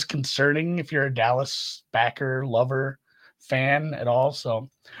 that was concerning if you're a Dallas backer, lover, fan at all. So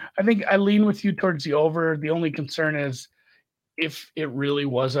I think I lean with you towards the over. The only concern is if it really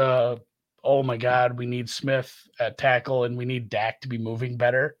was oh my God, we need Smith at tackle and we need Dak to be moving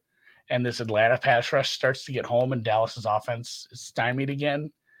better, and this Atlanta pass rush starts to get home and Dallas's offense is stymied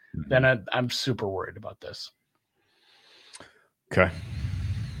again, then I'm super worried about this. Okay.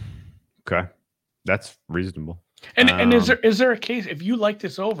 That's reasonable. And is there a case, if you like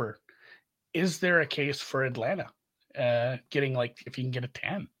this over, is there a case for Atlanta? getting like if you can get a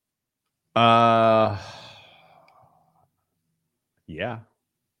 10. Yeah,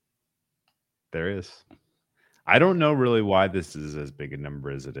 there is. I don't know really why this is as big a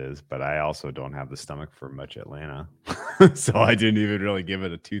number as it is, but I also don't have the stomach for much Atlanta. So I didn't even really give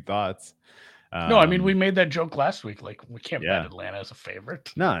it 2 thoughts. No, I mean, we made that joke last week. Like, we can't bet Atlanta as a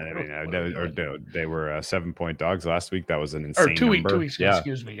favorite. No, I mean, they were 7-point dogs last week. That was an insane number. 2 weeks,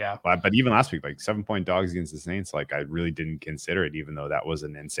 excuse me, yeah. But even last week, like 7-point dogs against the Saints, like I really didn't consider it, even though that was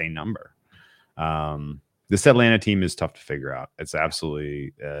an insane number. This Atlanta team is tough to figure out. It's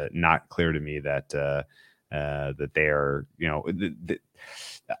absolutely not clear to me that that they are,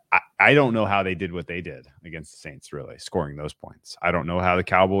 I don't know how they did what they did against the Saints, really, scoring those points. I don't know how the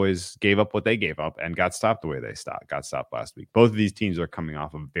Cowboys gave up what they gave up and got stopped the way they got stopped last week. Both of these teams are coming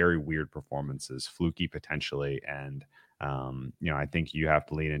off of very weird performances, fluky potentially, and I think you have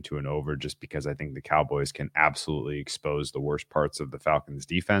to lean into an over just because I think the Cowboys can absolutely expose the worst parts of the Falcons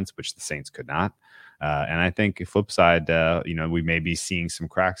defense, which the Saints could not. And I think flip side, we may be seeing some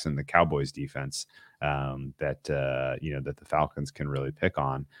cracks in the Cowboys defense that the Falcons can really pick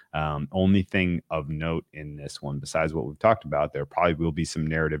on. Only thing of note in this one, besides what we've talked about, there probably will be some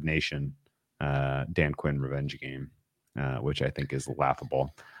Narrative Nation Dan Quinn revenge game, which I think is laughable.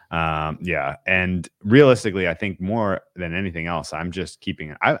 And realistically, I think more than anything else, I'm just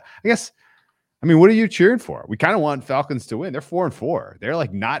keeping. I guess. I mean, what are you cheering for? We kind of want Falcons to win. They're 4-4. They're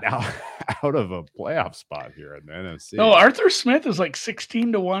like not out of a playoff spot here in the NFC. No, Arthur Smith is like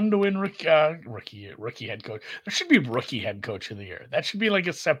 16-1 to win rookie head coach. There should be rookie head coach of the year. That should be like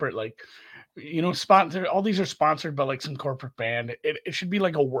a separate, sponsor. All these are sponsored by like some corporate band. It should be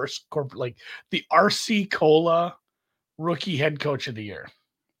like a worse corporate, like the RC Cola rookie head coach of the year.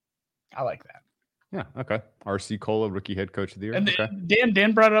 I like that. Yeah. Okay. RC Cola, rookie head coach of the year. And okay.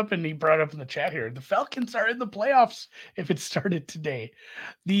 Dan brought it up, and he brought it up in the chat here. The Falcons are in the playoffs if it started today.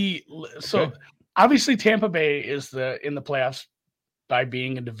 So obviously Tampa Bay is in the playoffs by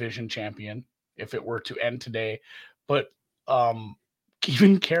being a division champion if it were to end today. But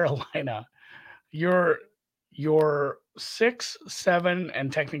even Carolina, your 6, 7,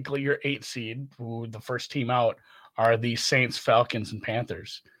 and technically your 8 seed, who the first team out, are the Saints, Falcons, and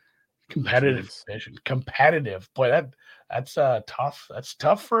Panthers. Competitive division. Competitive. Boy, that's tough. That's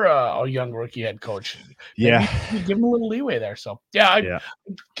tough for a young rookie head coach. Yeah. Maybe give him a little leeway there. So I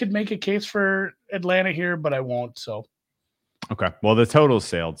could make a case for Atlanta here, but I won't. So okay. Well, the total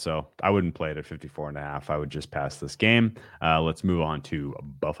sailed, so I wouldn't play it at 54.5. I would just pass this game. Let's move on to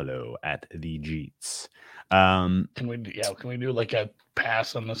Buffalo at the Jets. Can we do like a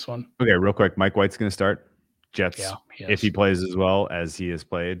pass on this one? Okay, real quick. Mike White's going to start. Jets, he if he plays as well as he has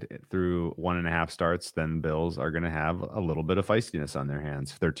played through 1.5 starts, then Bills are going to have a little bit of feistiness on their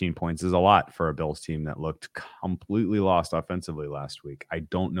hands. 13 points is a lot for a Bills team that looked completely lost offensively last week. I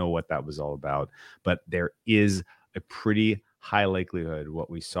don't know what that was all about, but there is a pretty high likelihood what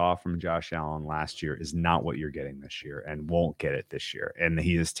we saw from Josh Allen last year is not what you're getting this year and won't get it this year. And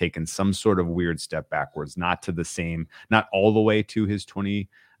he has taken some sort of weird step backwards, not all the way to his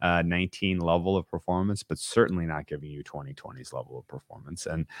 2019 level of performance, but certainly not giving you 2020's level of performance.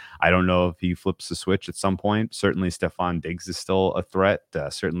 And I don't know if he flips the switch at some point. Certainly Stephon Diggs is still a threat.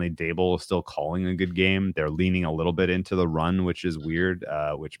 Certainly Dable is still calling a good game. They're leaning a little bit into the run, which is weird,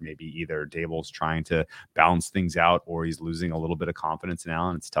 which maybe either Dable's trying to balance things out or he's losing a little bit of confidence in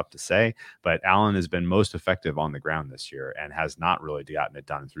Allen. It's tough to say, but Allen has been most effective on the ground this year and has not really gotten it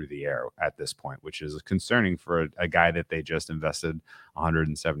done through the air at this point, which is concerning for a guy that they just invested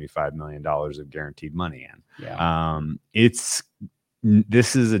 $175 million of guaranteed money in. Yeah.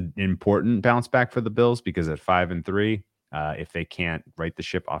 This is an important bounce back for the Bills because at 5-3, if they can't right the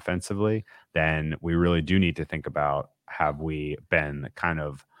ship offensively, then we really do need to think about, have we been kind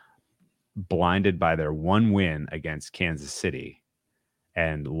of blinded by their one win against Kansas City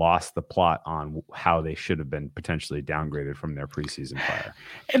and lost the plot on how they should have been potentially downgraded from their preseason prior?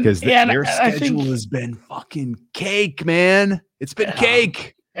 Because their schedule has been fucking cake, man. It's been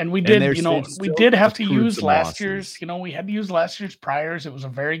cake. And we did, we did have to use last year's, we had to use last year's priors. It was a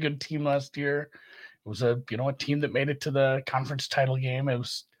very good team last year. It was a team that made it to the conference title game. It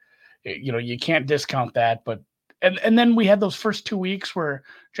was, you can't discount that, but and then we had those first 2 weeks where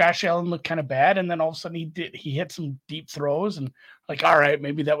Josh Allen looked kind of bad, and then all of a sudden he hit some deep throws, and like, all right,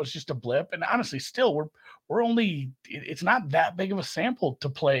 maybe that was just a blip. And honestly, still we're only, it's not that big of a sample to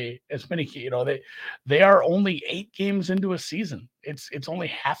play as many. They are only 8 games into a season. It's only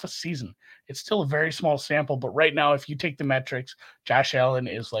half a season. It's still a very small sample, but right now, if you take the metrics, Josh Allen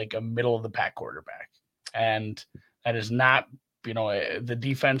is like a middle of the pack quarterback, and that is not the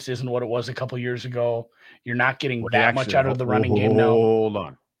defense isn't what it was a couple years ago. You're not getting that much out of the running game now. Hold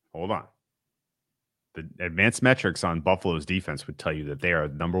on. The advanced metrics on Buffalo's defense would tell you that they are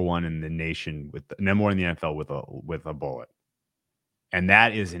number one in the nation, number one in the NFL with a bullet. And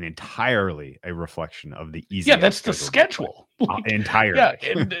that is entirely a reflection of the easy. Yeah, that's the schedule. Entirely.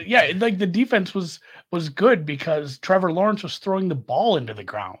 Like the defense was good because Trevor Lawrence was throwing the ball into the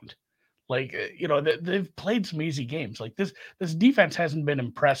ground. Like, they've played some easy games. Like this defense hasn't been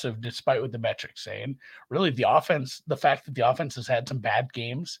impressive despite what the metrics say. And really the fact that the offense has had some bad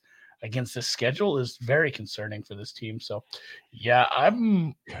games against this schedule is very concerning for this team. So yeah,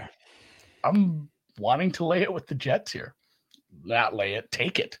 I'm wanting to lay it with the Jets here. Not lay it,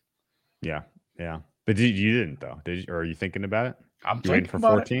 take it. Yeah. But you didn't though, did you? Or are you thinking about it? I'm thinking for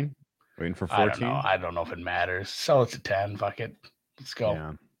 14. Waiting for 14. I don't know if it matters. Sell it to 10. Fuck it. Let's go.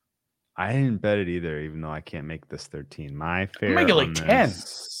 Yeah. I didn't bet it either, even though I can't make this 13. My fair make it like 10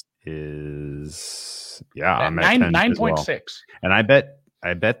 is I'm at 9.6. Well. And I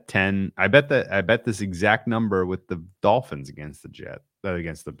bet 10. I bet this exact number with the Dolphins against the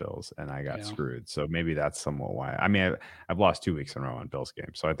Bills, and I got screwed. So maybe that's somewhat why. I mean, I've lost 2 weeks in a row on Bills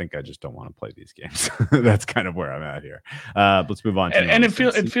games, so I think I just don't want to play these games. That's kind of where I'm at here. Let's move on. And it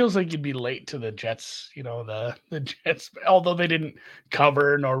feels like you'd be late to the Jets. The Jets, although they didn't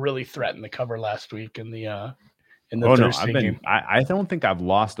cover nor really threaten the cover last week in the Thursday game. I don't think I've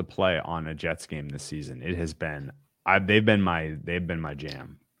lost a play on a Jets game this season. It has been. They've been my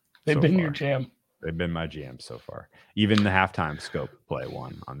jam. They've been your jam. They've been my jam so far. Even the halftime scope play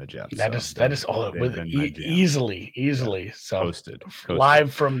one on the Jets. That is all with easily. So posted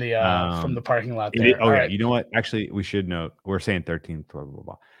live from the parking lot there. Right. You know what? Actually, we should note we're saying 13. Blah, blah,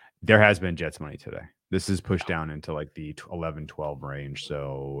 blah. There has been Jets money today. This is pushed down into like the 11-12 range.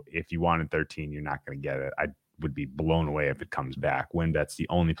 So if you wanted 13, you're not going to get it. I would be blown away if it comes back. WinBet's the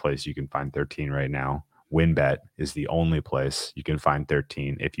only place you can find 13 right now. WinBet is the only place you can find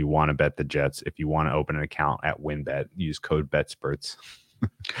 13. If you want to bet the Jets, if you want to open an account at WinBet, use code BetSpurts.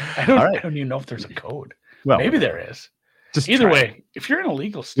 I don't even know if there's a code. Well, maybe there is. Just either way, if you're in a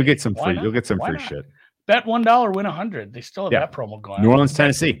legal state, you'll get some free shit. Bet $1, win 100. They still have that promo going. New Orleans,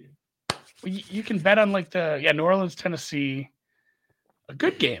 Tennessee. You can bet on New Orleans, Tennessee. A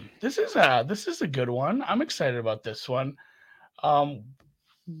good game. This is a good one. I'm excited about this one. A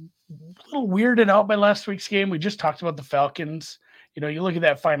little weirded out by last week's game. We just talked about the Falcons. You look at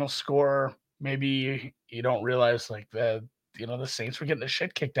that final score, maybe you don't realize the Saints were getting the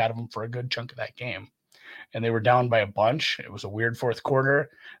shit kicked out of them for a good chunk of that game. And they were down by a bunch. It was a weird fourth quarter.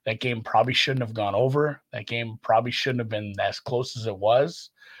 That game probably shouldn't have gone over. That game probably shouldn't have been as close as it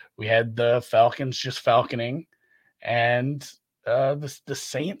was. We had the Falcons just falconing, and the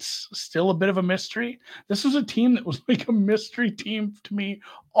Saints still a bit of a mystery. This was a team that was like a mystery team to me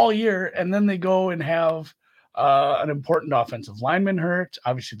all year, and then they go and have an important offensive lineman hurt.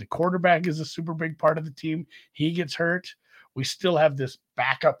 Obviously, the quarterback is a super big part of the team. He gets hurt. We still have this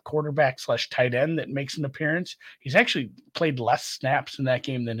backup quarterback / tight end that makes an appearance. He's actually played less snaps in that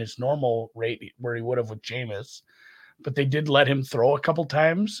game than his normal rate where he would have with Jameis, but they did let him throw a couple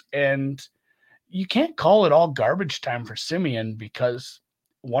times, and you can't call it all garbage time for Simeon because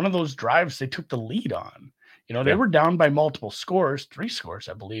one of those drives they took the lead on. They were down by multiple scores, 3 scores,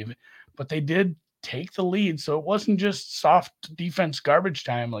 I believe, but they did take the lead. So it wasn't just soft defense garbage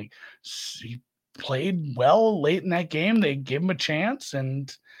time. Like, he played well late in that game. They gave him a chance,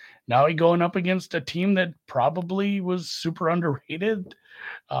 and now he's going up against a team that probably was super underrated,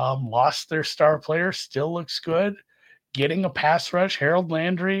 lost their star player, still looks good, getting a pass rush, Harold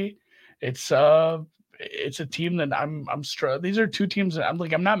Landry. It's a team that I'm these are 2 teams that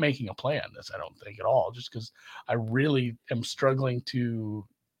I'm not making a play on this, I don't think at all, just because I really am struggling to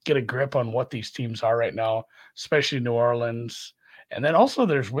get a grip on what these teams are right now, especially New Orleans. And then also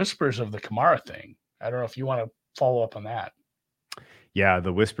there's whispers of the Kamara thing. I don't know if you want to follow up on that. Yeah,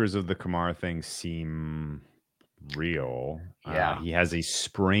 the whispers of the Kamara thing seem real. Yeah. He has a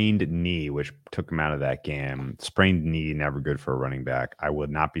sprained knee, which took him out of that game. Sprained knee, never good for a running back. I would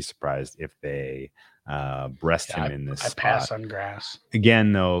not be surprised if they rest him in this spot. I pass on grass.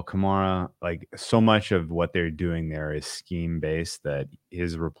 Again, though, Kamara, so much of what they're doing there is scheme based that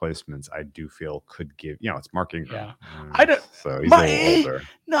his replacements, I do feel, could give. It's Mark Ingram. Yeah, I don't. So he's a little older.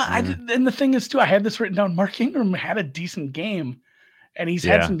 No, and the thing is too, I had this written down. Mark Ingram had a decent game. And he's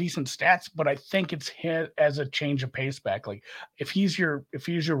had some decent stats, but I think it's hit as a change of pace back. Like if he's your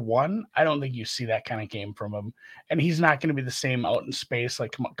one, I don't think you see that kind of game from him. And he's not going to be the same out in space.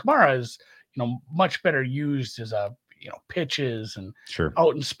 Like Kamara is, much better used as a pitches and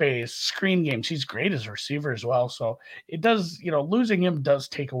out in space, screen games. He's great as a receiver as well. So it does, losing him does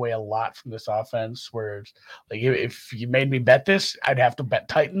take away a lot from this offense. Whereas, like, if you made me bet this, I'd have to bet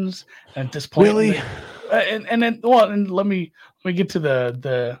Titans. And at this point, really, and let me get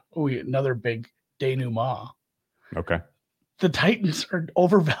to another big denouement. Okay. The Titans are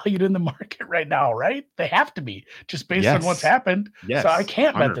overvalued in the market right now, right? They have to be, just based on what's happened. Yes. So I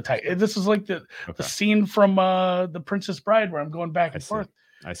can't bet the Titans. This is like the scene from The Princess Bride where I'm going back and forth.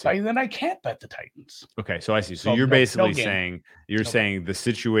 I see. Then I can't bet the Titans. Okay, so I see. So you're basically saying the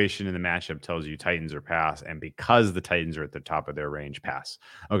situation in the matchup tells you Titans are pass, and because the Titans are at the top of their range, pass.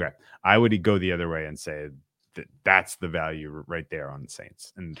 Okay, I would go the other way and say that's the value right there on the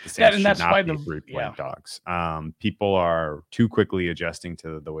Saints, and the Saints should not be 3-point dogs. People are too quickly adjusting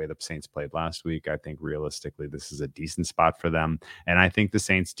to the way the Saints played last week. I think realistically, this is a decent spot for them, and I think the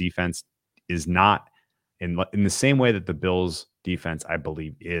Saints defense is not in the same way that the Bills defense, I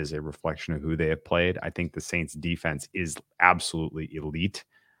believe, is a reflection of who they have played. I think the Saints defense is absolutely elite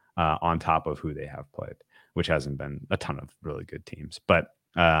on top of who they have played, which hasn't been a ton of really good teams, but.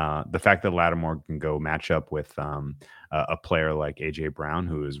 The fact that Lattimore can go match up with a player like AJ Brown,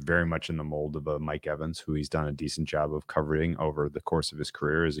 who is very much in the mold of a Mike Evans, who he's done a decent job of covering over the course of his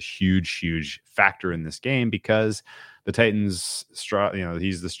career, is a huge factor in this game, because the Titans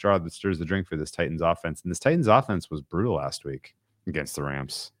he's the straw that stirs the drink for this Titans offense. And this Titans offense was brutal last week against the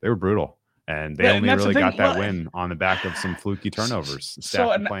Rams. They were brutal. And they only really got that win on the back of some fluky turnovers.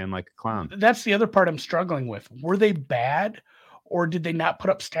 Stafford playing like a clown. That's the other part I'm struggling with. Were they bad? Or did they not put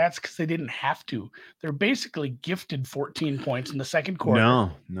up stats because they didn't have to? They're basically gifted 14 points in the second quarter.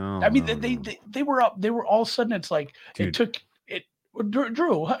 No. I mean, they were up. They were all of a sudden. It's like it took it.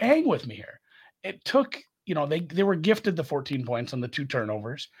 Drew, hang with me here. It took they were gifted the 14 points on the 2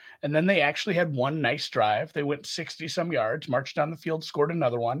 turnovers, and then they actually had one nice drive. They went 60 some yards, marched down the field, scored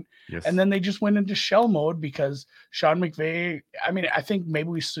another one, and then they just went into shell mode because Sean McVay. I mean, I think maybe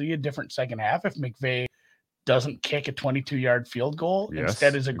we see a different second half if McVay doesn't kick a 22-yard field goal,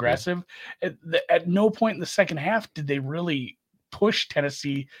 instead is aggressive. At no point in the second half did they really push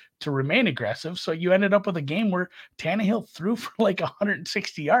Tennessee to remain aggressive. So you ended up with a game where Tannehill threw for like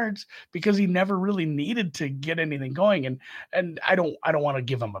 160 yards because he never really needed to get anything going. And I don't want to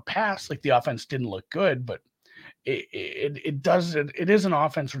give him a pass. Like, the offense didn't look good, but it is an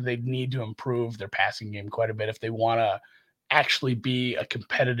offense where they need to improve their passing game quite a bit if they want to actually be a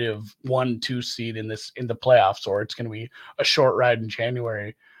competitive 1-2 seed in the playoffs, or it's going to be a short ride in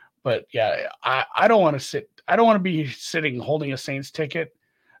January. But yeah, I don't want to be sitting holding a Saints ticket.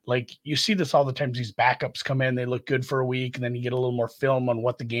 Like, you see this all the time. These backups come in, they look good for a week, and then you get a little more film on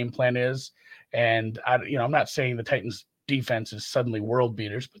what the game plan is. And I'm not saying the Titans defense is suddenly world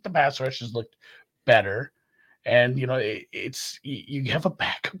beaters, but the pass rush has looked better. And you have a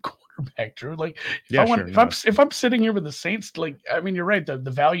backup quarterback, Drew. Like, if I'm sitting here with the Saints, like, I mean, you're right, the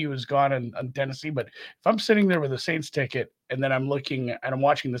value is gone on Tennessee, but if I'm sitting there with a Saints ticket and then I'm looking and I'm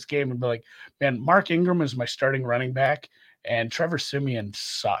watching this game and be like, man, Mark Ingram is my starting running back and Trevor Siemian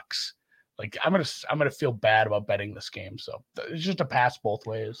sucks. Like, I'm gonna feel bad about betting this game. So it's just a pass both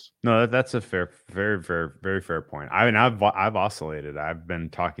ways. No, that's a very, very fair point. I mean, I've oscillated. I've been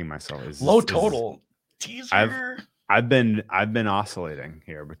talking myself. Low total. Teaser. I've been oscillating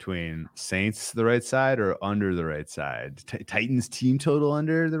here between Saints the right side or under the right side. Titans team total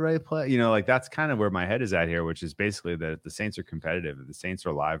under the right play. Like, that's kind of where my head is at here, which is basically that if the Saints are competitive, if the Saints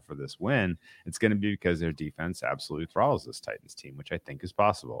are live for this win, it's going to be because their defense absolutely throttles this Titans team, which I think is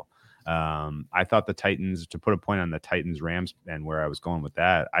possible. I thought the Titans, to put a point on the Titans Rams and where I was going with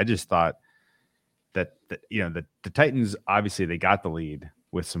that, I just thought that the Titans, obviously they got the lead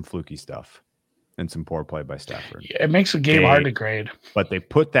with some fluky stuff and some poor play by Stafford. Yeah, it makes the game hard to grade. But they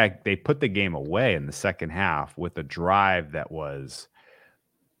put the game away in the second half with a drive that was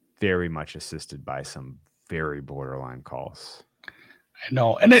very much assisted by some very borderline calls. I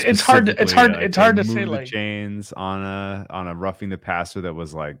know, and it's hard to say, like, chains on a roughing the passer that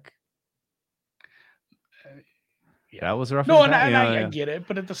was like. That was rough. No, and I get it,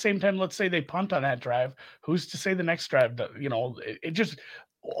 but at the same time, let's say they punt on that drive. Who's to say the next drive? It just.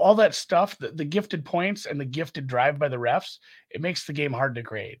 All that stuff, the gifted points and the gifted drive by the refs, it makes the game hard to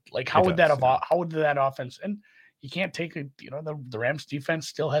grade. Like, how would that offense? And you can't take it. The Rams defense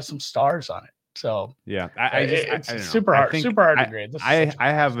still has some stars on it. So yeah, it's super hard to grade. I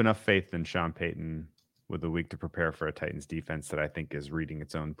have enough faith in Sean Payton with a week to prepare for a Titans defense that I think is reading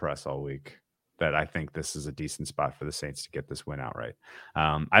its own press all week, that I think this is a decent spot for the Saints to get this win outright.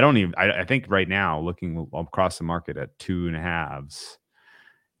 I think right now, looking across the market at 2.5s,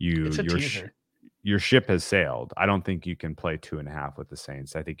 it's a teaser. your ship has sailed. I don't think you can play 2.5 with the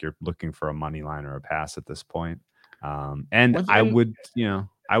Saints. I think you're looking for a money line or a pass at this point. I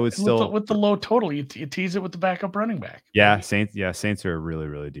would still with the low total, you tease it with the backup running back. Yeah, Saints are a really,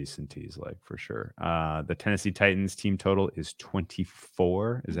 really decent tease, like for sure. The Tennessee Titans team total is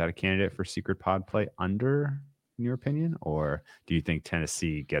 24. Is that a candidate for secret pod play under, in your opinion, or do you think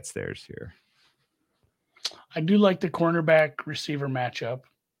Tennessee gets theirs here? I do like the cornerback receiver matchup.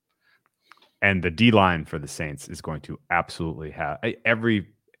 And the D line for the Saints is going to absolutely have every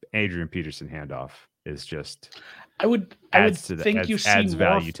Adrian Peterson handoff is just. I would think you see more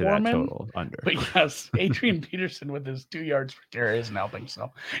value to that total under. But yes, Adrian Peterson with his 2 yards per carry isn't helping.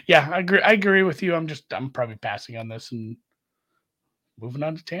 So yeah, I agree with you. I'm probably passing on this and moving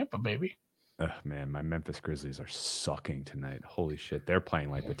on to Tampa, baby. Oh man, my Memphis Grizzlies are sucking tonight. Holy shit, they're playing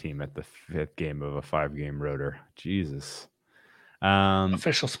like the team at the 5th game of a 5-game rotor. Jesus.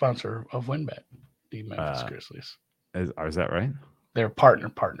 Official sponsor of WinBet, the Memphis Grizzlies. Is that right? They're partner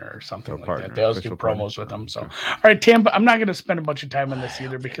or something like that. They always do promos with them. So, all right, Tampa. I'm not going to spend a bunch of time on this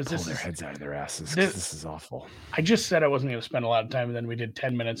either because pull their heads out of their asses. This is awful. I just said I wasn't going to spend a lot of time, and then we did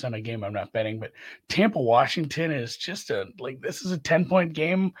 10 minutes on a game I'm not betting. But Tampa, Washington is just this is a 10-point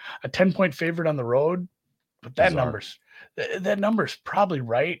game, a 10-point favorite on the road. But that number's probably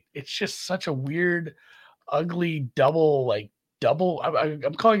right. It's just such a weird, ugly double.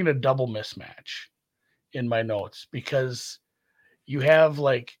 I'm calling it a double mismatch in my notes because you have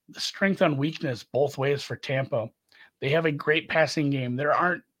the strength on weakness both ways for Tampa. They have a great passing game.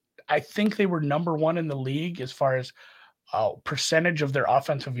 I think they were number 1 in the league as far as percentage of their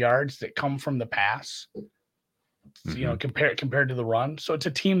offensive yards that come from the pass, compared to the run. So it's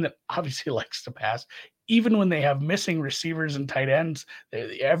a team that obviously likes to pass. Even when they have missing receivers and tight ends,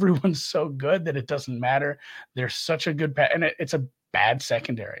 everyone's so good that it doesn't matter. They're such a good and it's a bad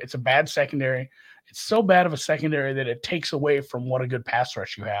secondary. It's so bad of a secondary that it takes away from what a good pass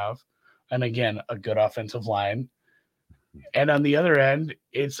rush you have. And again, a good offensive line. And on the other end,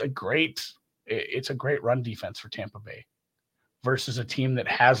 it's a great run defense for Tampa Bay versus a team that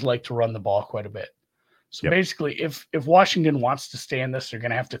has liked to run the ball quite a bit. So basically, if Washington wants to stay in this, they're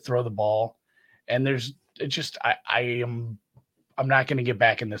going to have to throw the ball. And I'm not going to get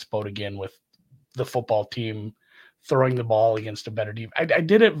back in this boat again with the football team throwing the ball against a better defense. I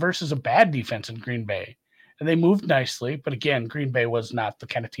did it versus a bad defense in Green Bay, and they moved nicely. But again, Green Bay was not the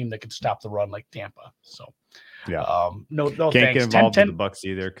kind of team that could stop the run like Tampa. So no can't thanks. Get involved with the Bucks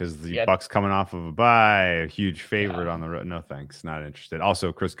either because the Bucks coming off of a bye, a huge favorite on the road. No thanks, not interested.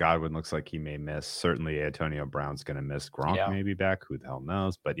 Also, Chris Godwin looks like he may miss. Certainly, Antonio Brown's going to miss. Gronk maybe back. Who the hell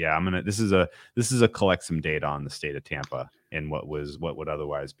knows? But yeah, This is a collect some data on the state of Tampa and what would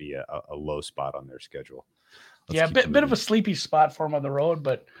otherwise be a low spot on their schedule. Bit of a sleepy spot for them on the road,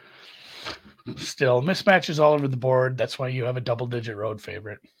 but still mismatches all over the board. That's why you have a double-digit road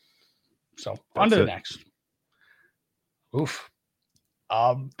favorite. So on to the next. Oof.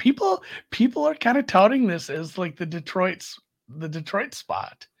 People are kind of touting this as like the Detroit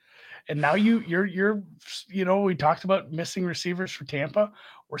spot. And now you're we talked about missing receivers for Tampa.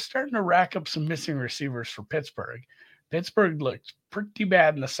 We're starting to rack up some missing receivers for Pittsburgh. Pittsburgh looked pretty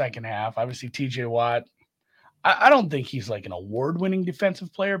bad in the second half. Obviously, TJ Watt. I don't think he's like an award-winning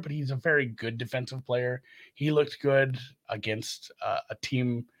defensive player, but he's a very good defensive player. He looked good against a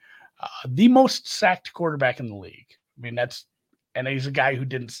team, the most sacked quarterback in the league. I mean, and he's a guy who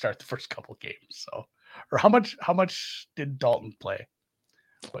didn't start the first couple of games. So, or how much did Dalton play?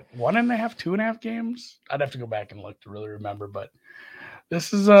 What, 1.5, 2.5 games? I'd have to go back and look to really remember. But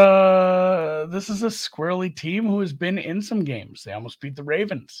this is a squirrely team who has been in some games. They almost beat the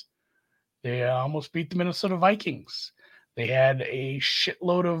Ravens. They almost beat the Minnesota Vikings. They had a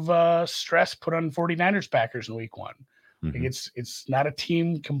shitload of stress put on 49ers Packers in week 1. Mm-hmm. Like it's not a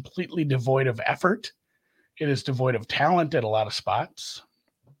team completely devoid of effort. It is devoid of talent at a lot of spots.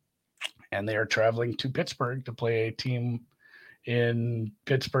 And they are traveling to Pittsburgh to play a team in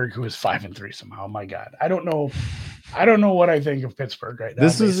Pittsburgh who is 5-3 somehow. My God. I don't know what I think of Pittsburgh right now.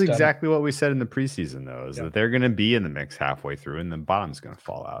 This is exactly what we said in the preseason, though, is that they're going to be in the mix halfway through and the bottom's going to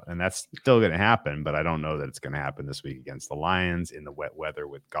fall out. And that's still going to happen, but I don't know that it's going to happen this week against the Lions in the wet weather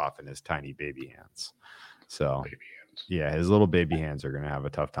with Goff and his tiny baby hands. So, yeah, his little baby hands are going to have a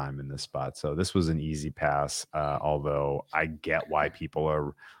tough time in this spot. So this was an easy pass, although I get why people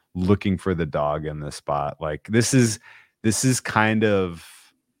are looking for the dog in this spot. Like this is kind of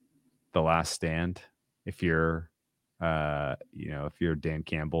the last stand if you're if you're Dan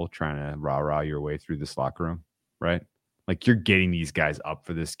Campbell trying to rah-rah your way through this locker room, right? Like you're getting these guys up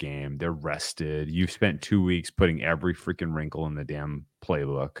for this game. They're rested. You've spent 2 weeks putting every freaking wrinkle in the damn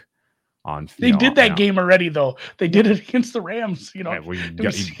playbook. They did that game already, though. They did it against the Rams. Right, well,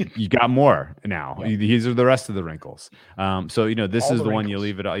 you got more now. Yeah. These are the rest of the wrinkles. So this is the one you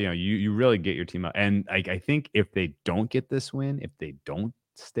leave it. You really get your team up, and I think if they don't get this win, if they don't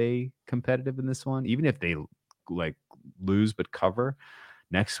stay competitive in this one, even if they lose but cover,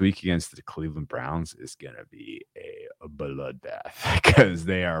 next week against the Cleveland Browns is going to be a bloodbath because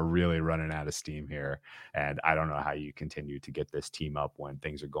they are really running out of steam here. And I don't know how you continue to get this team up when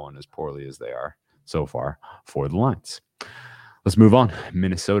things are going as poorly as they are so far for the Lions. Let's move on.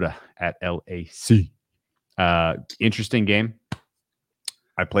 Minnesota at LAC. Interesting game.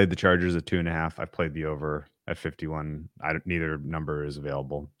 I played the Chargers at 2.5. I played the over at 51. Neither number is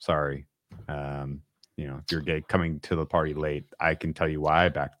available. Sorry. If you're coming to the party late, I can tell you why I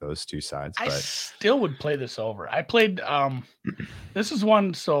backed those two sides. But I still would play this over. I played. This is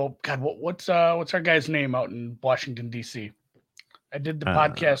one. So God, what's our guy's name out in Washington D.C.? I did the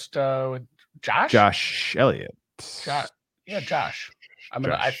podcast with Josh. Josh Elliott. Josh.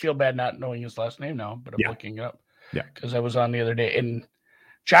 I feel bad not knowing his last name now, but I'm looking it up. Yeah, because I was on the other day and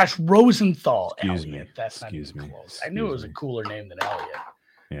Josh Rosenthal. Excuse me. That's not even close. I knew it was a cooler name than Elliott.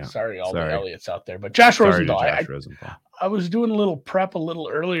 Yeah. Sorry, the Elliots out there, but Josh Rosenthal. I was doing a little prep a little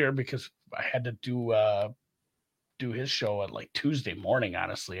earlier because I had to do his show at Tuesday morning,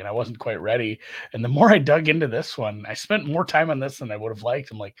 honestly, and I wasn't quite ready. And the more I dug into this one, I spent more time on this than I would have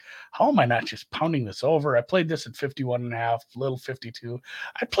liked. I'm like, how am I not just pounding this over? I played this at 51.5, little 52.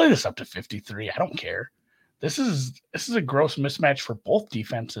 I'd play this up to 53. I don't care. This is a gross mismatch for both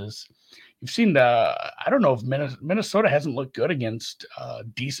defenses. You've seen I don't know if Minnesota hasn't looked good against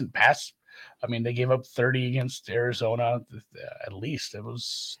decent pass. I mean, they gave up 30 against Arizona. At least it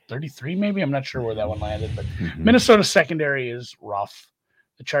was 33, maybe. I'm not sure where that one landed, but Minnesota's secondary is rough.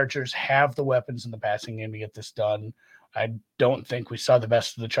 The Chargers have the weapons in the passing game to get this done. I don't think we saw the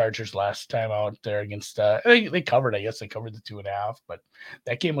best of the Chargers last time out there against they covered. I guess they covered the 2.5, but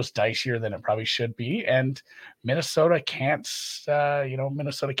that game was dicier than it probably should be. And Minnesota can't stop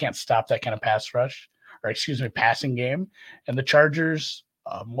that kind of passing game. And the Chargers,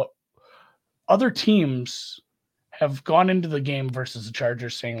 other teams have gone into the game versus the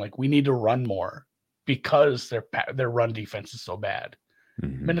Chargers saying we need to run more because their run defense is so bad.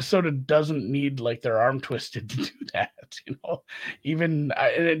 Mm-hmm. Minnesota doesn't need their arm twisted to do that. Even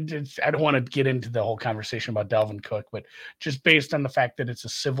I don't want to get into the whole conversation about Dalvin Cook, but just based on the fact that it's a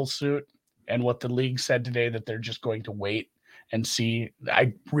civil suit and what the league said today, that they're just going to wait and see.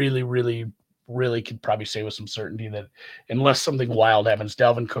 I really, really, really could probably say with some certainty that unless something wild happens,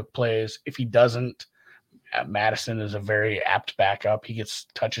 Dalvin Cook plays. If he doesn't, Madison is a very apt backup. He gets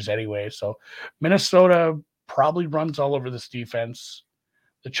touches anyway. So Minnesota probably runs all over this defense.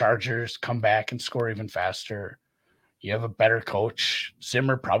 The Chargers come back and score even faster. You have a better coach.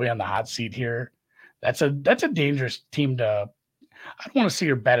 Zimmer probably on the hot seat here. That's a dangerous team to. I don't want to say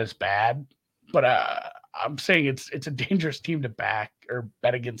your bet is bad, but I'm saying it's a dangerous team to back or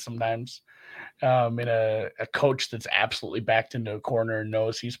bet against sometimes. In a coach that's absolutely backed into a corner and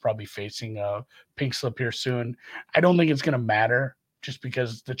knows he's probably facing a pink slip here soon. I don't think it's going to matter just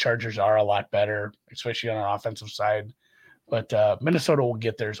because the Chargers are a lot better, especially on an offensive side. But Minnesota will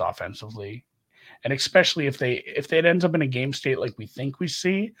get theirs offensively. And especially if it ends up in a game state like we think we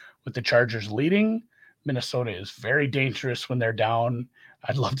see with the Chargers leading, Minnesota is very dangerous when they're down.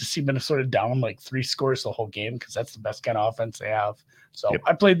 I'd love to see Minnesota down 3 scores the whole game because that's the best kind of offense they have. So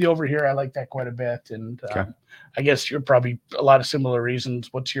I played the over here. I like that quite a bit. And I guess you're probably a lot of similar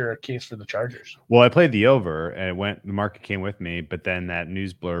reasons. What's your case for the Chargers? Well, I played the over and the market came with me, but then that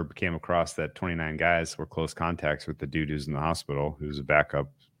news blurb came across that 29 guys were close contacts with the dude who's in the hospital, who's a backup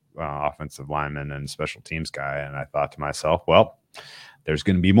offensive lineman and special teams guy. And I thought to myself, well, there's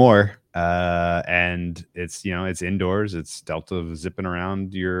going to be more. And it's indoors. It's Delta zipping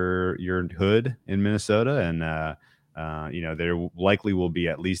around your hood in Minnesota. And, there likely will be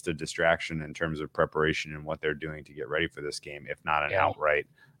at least a distraction in terms of preparation and what they're doing to get ready for this game, if not an outright,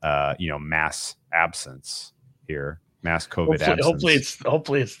 mass absence here, mass COVID absence.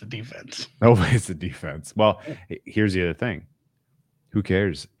 Hopefully it's the defense. Hopefully it's the defense. Well, here's the other thing. Who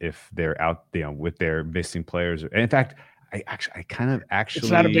cares if they're out, with their missing players? In fact, I kind of it's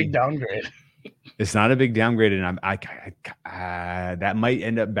not a big downgrade. It's not a big downgrade, and that might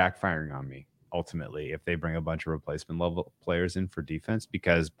end up backfiring on me ultimately if they bring a bunch of replacement level players in for defense,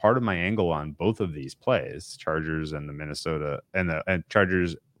 because part of my angle on both of these plays, Chargers and the Minnesota and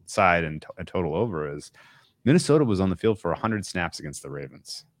Chargers side and total over, is Minnesota was on the field for 100 snaps against the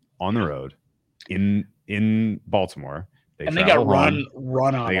Ravens on the road in Baltimore. They got run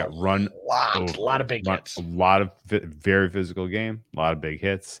on. They got run a lot of big hits. A lot of very physical game. A lot of big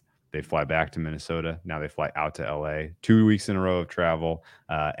hits. They fly back to Minnesota. Now they fly out to LA. 2 weeks in a row of travel.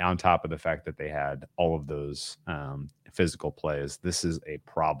 On top of the fact that they had all of those physical plays, this is a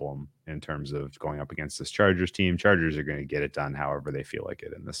problem in terms of going up against this Chargers team. Chargers are going to get it done however they feel like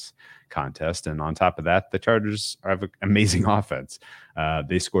it in this contest. And on top of that, the Chargers have an amazing offense.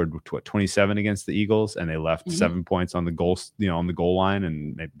 They scored 27 against the Eagles, and they left 7 points on the goal, on the goal line,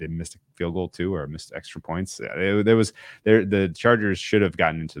 and they missed a field goal too, or missed extra points. The Chargers should have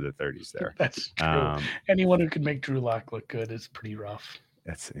gotten into the 30s there. That's true. Anyone who can make Drew Lock look good is pretty rough.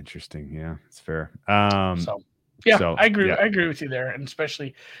 That's interesting. Yeah, it's fair. I agree. Yeah. I agree with you there, and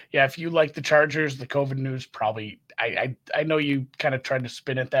especially, if you like the Chargers, the COVID news probably. I know you kind of tried to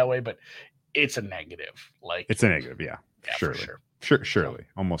spin it that way, but it's a negative. Like it's a negative. Yeah, surely. Surely,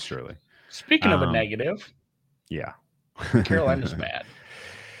 almost surely. Speaking of a negative, Carolina's bad.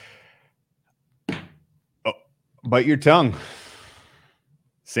 Oh, bite your tongue.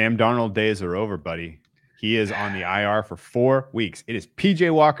 Sam Darnold days are over, buddy. He is on the IR for 4 weeks. It is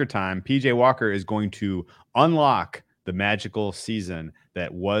PJ Walker time. PJ Walker is going to unlock the magical season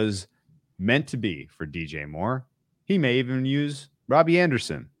that was meant to be for DJ Moore. He may even use Robbie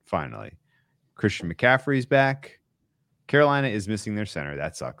Anderson, finally. Christian McCaffrey's back. Carolina is missing their center.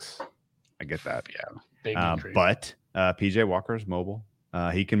 That sucks. I get that. Yeah, big injury. But PJ Walker is mobile.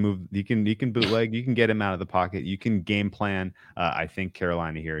 He can move. He can bootleg. You can get him out of the pocket. You can game plan. I think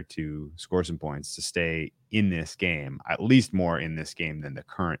Carolina here to score some points to stay in this game, at least more in this game than the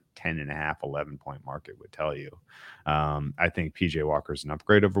current 10.5, 11-point market would tell you. I think PJ Walker is an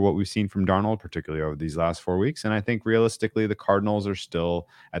upgrade over what we've seen from Darnold, particularly over these last 4 weeks. And I think realistically, the Cardinals are still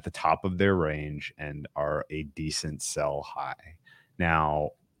at the top of their range and are a decent sell high. Now,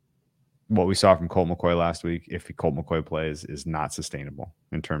 what we saw from Colt McCoy last week, if Colt McCoy plays, is not sustainable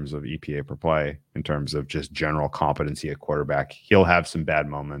in terms of EPA per play, in terms of just general competency at quarterback. He'll have some bad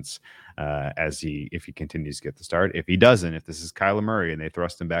moments if he continues to get the start. If he doesn't, if this is Kyler Murray and they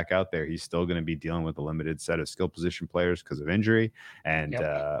thrust him back out there, he's still going to be dealing with a limited set of skill position players because of injury and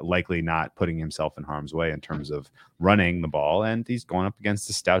likely not putting himself in harm's way in terms of running the ball. And he's going up against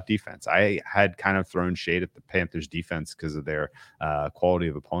a stout defense. I had kind of thrown shade at the Panthers defense because of their quality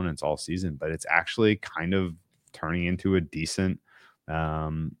of opponents all season, but it's actually kind of turning into a decent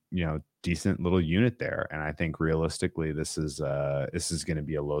little unit there. And I think realistically, this is going to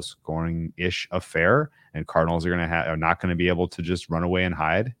be a low scoring ish affair, and Cardinals are not going to be able to just run away and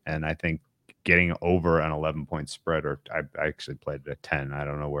hide. And I think getting over an 11-point spread, or I actually played it at 10. I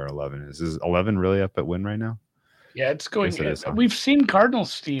don't know where 11 is. Is 11 really up at win right now? Yeah, it's going. We've seen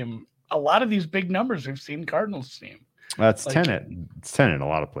Cardinals steam a lot of these big numbers. We've seen Cardinals steam. That's 10 in a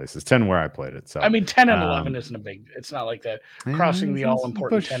lot a places. 10 where I played it. So 10 and 11 isn't a big. It's not like that crossing the all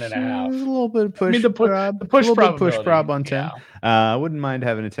important 10.5. A little bit of push. The push prob on 10. I wouldn't mind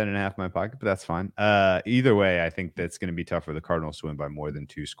having a 10.5 in my pocket, but that's fine. Either way, I think that's going to be tough for the Cardinals to win by more than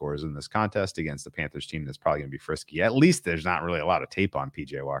 2 scores in this contest against the Panthers team that's probably going to be frisky. At least there's not really a lot of tape on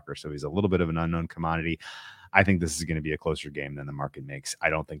PJ Walker, so he's a little bit of an unknown commodity. I think this is going to be a closer game than the market makes. I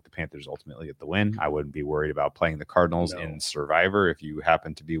don't think the Panthers ultimately get the win. I wouldn't be worried about playing the Cardinals in Survivor if you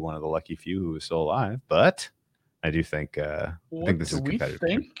happen to be one of the lucky few who is still alive. But I do think this is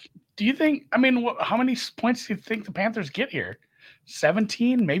competitive. Do you think? I mean, how many points do you think the Panthers get here?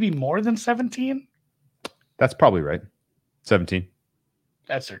 17, maybe more than 17. That's probably right. 17.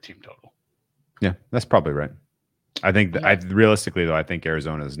 That's their team total. Yeah, that's probably right. I think realistically though, I think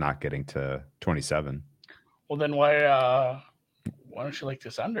Arizona is not getting to 27. Well, then why don't you like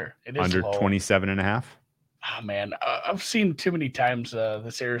this under? It is under 27.5. Oh, man, I've seen too many times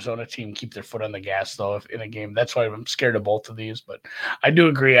this Arizona team keep their foot on the gas, though, in a game. That's why I'm scared of both of these. But I do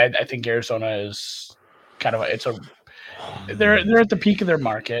agree. I think Arizona is kind of they're at the peak of their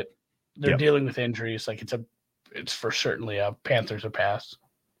market. They're dealing with injuries. Like it's for certainly a Panthers a pass.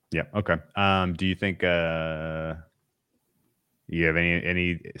 Yeah. Okay. Do you think you have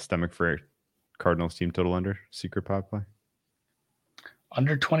any stomach for Cardinals team total under secret pod play?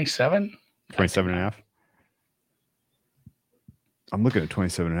 Under 27? 27.5. I'm looking at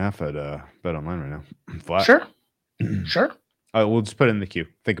 27.5 at Bet Online right now. Flat. Sure. We'll just put it in the queue.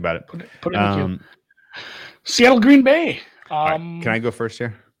 Think about it. Put it in the queue. Seattle, Green Bay. Right. Can I go first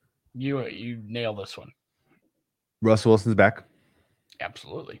here? You nail this one. Russell Wilson's back.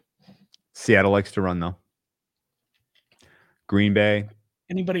 Absolutely. Seattle likes to run though. Green Bay.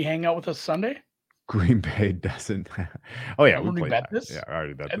 Anybody hang out with us Sunday? Green Bay doesn't. Oh yeah, we bet this. Yeah, I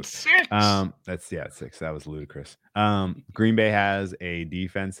already bet this. 6. That's 6. That was ludicrous. Green Bay has a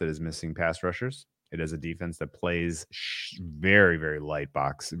defense that is missing pass rushers. It is a defense that plays very, very light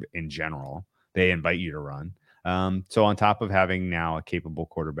box in general. They invite you to run. So on top of having now a capable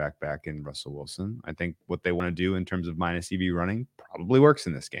quarterback back in Russell Wilson, I think what they want to do in terms of minus EV running probably works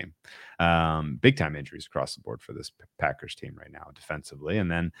in this game. Big time injuries across the board for this Packers team right now defensively.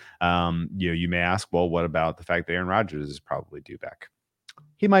 And then you may ask, well, what about the fact that Aaron Rodgers is probably due back?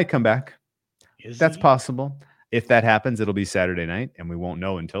 He might come back. That's possible. If that happens, it'll be Saturday night, and we won't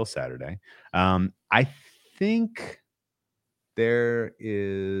know until Saturday. I think there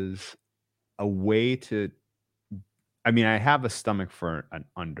is a way to. I mean, I have a stomach for an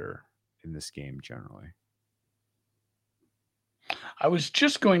under in this game generally. I was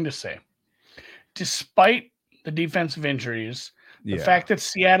just going to say, despite the defensive injuries, the fact that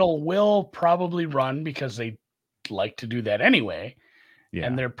Seattle will probably run because they like to do that anyway. Yeah.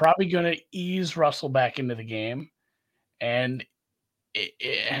 And they're probably going to ease Russell back into the game. And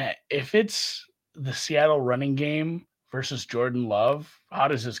if it's the Seattle running game versus Jordan Love, how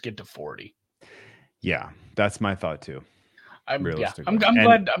does this get to 40? Yeah, that's my thought too. I'm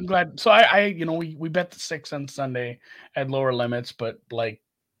glad. So I we bet the 6 on Sunday at lower limits, but like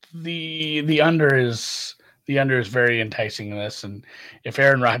the under is very enticing in this. And if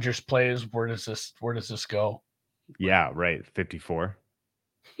Aaron Rodgers plays, where does this go? Yeah, right. 54.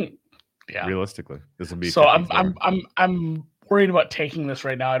 Yeah, realistically, this will be. So 54. I'm worried about taking this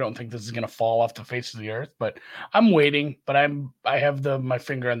right now. I don't think this is going to fall off the face of the earth, but I'm waiting. But I have my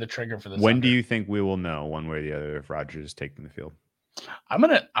finger on the trigger for this. When do you think we will know one way or the other if Rodgers is taking the field? I'm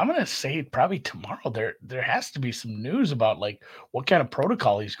gonna say probably tomorrow. There has to be some news about like what kind of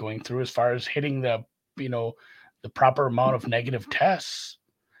protocol he's going through as far as hitting the proper amount of negative tests.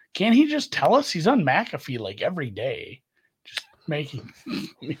 Can't he just tell us? He's on McAfee like every day, just making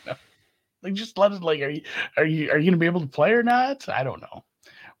like just let it like are you gonna be able to play or not? I don't know.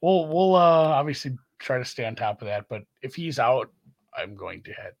 We'll obviously try to stay on top of that, but if he's out, I'm going to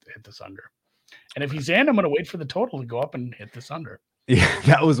hit this under. And if he's in, I'm going to wait for the total to go up and hit this under. Yeah,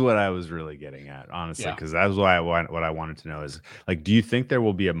 that was what I was really getting at, honestly, because that was what I wanted to know is like, do you think there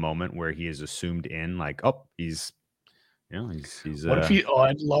will be a moment where he is assumed in, like, oh, he's. What if he? Oh,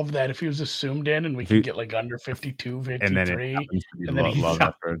 I'd love that if he was assumed in, and we could get like under 52, 53, and then he's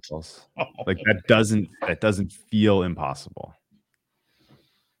out. Like that doesn't feel impossible.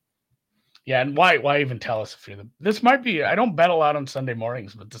 Yeah, and why even tell us if you're this might be. I don't bet a lot on Sunday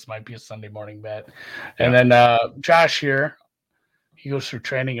mornings, but this might be a Sunday morning bet. And then Josh here, he goes through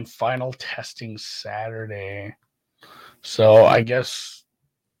training and final testing Saturday. So I guess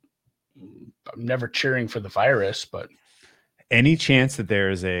I'm never cheering for the virus, but. Any chance that there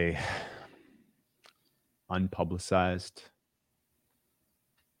is a unpublicized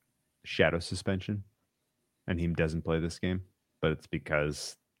shadow suspension and he doesn't play this game, but it's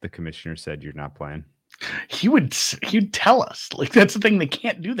because the commissioner said you're not playing? He'd tell us. Like that's the thing, they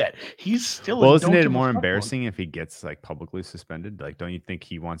can't do that. He's still. Well, isn't it more embarrassing if he gets like publicly suspended? Like, don't you think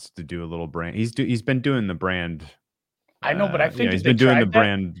he wants to do a little brand? He's been doing the brand. I know, but I think he's been doing the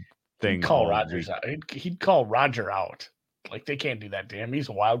brand thing. He'd call Rodgers out. He'd call Roger out. Like they can't do that to him. He's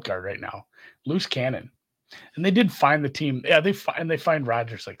a wild card right now, loose cannon. And they did find the team. Yeah, they find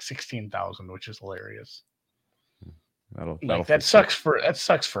Rodgers like 16,000, which is hilarious. That sucks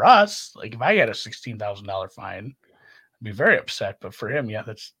for us. Like if I got a $16,000 fine, I'd be very upset. But for him, yeah,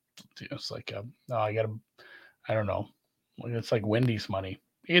 it's like I don't know. It's like Wendy's money.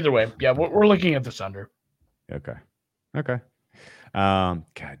 Either way, yeah, we're looking at this under. Okay. God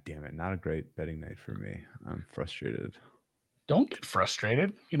damn it! Not a great betting night for me. I'm frustrated. Don't get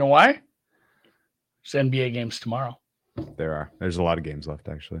frustrated. You know why? There's NBA games tomorrow. There's a lot of games left,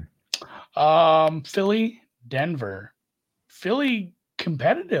 actually. Philly, Denver. Philly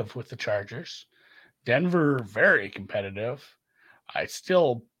competitive with the Chargers. Denver very competitive. I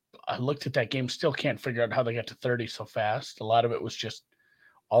looked at that game, still can't figure out how they got to 30 so fast. A lot of it was just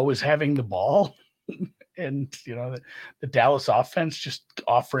always having the ball. And the Dallas offense just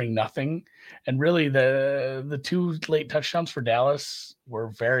offering nothing, and really the 2 late touchdowns for Dallas were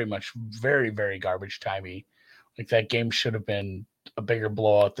very much very, very garbage timey. Like that game should have been a bigger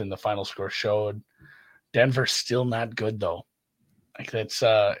blowout than the final score showed. Denver's still not good though. Like that's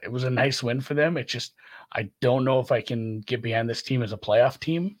it was a nice win for them. It's just I don't know if I can get behind this team as a playoff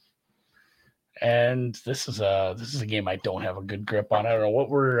team. And this is a game I don't have a good grip on. I don't know what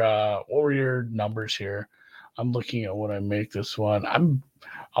were your numbers here. I'm looking at when I make this one. I'm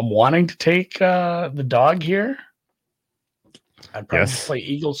wanting to take the dog here. I'd probably play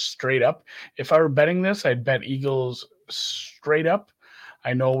Eagles straight up. If I were betting this, I'd bet Eagles straight up.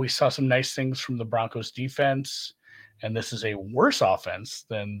 I know we saw some nice things from the Broncos defense, and this is a worse offense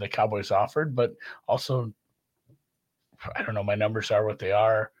than the Cowboys offered, but also I don't know, my numbers are what they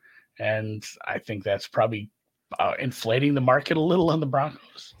are. And I think that's probably inflating the market a little on the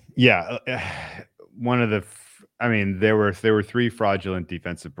Broncos? Yeah, there were 3 fraudulent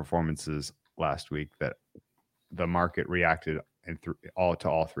defensive performances last week that the market reacted to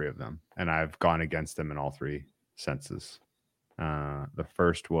all 3 of them, and I've gone against them in all 3 senses. The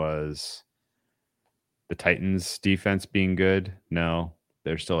first was the Titans defense being good. No,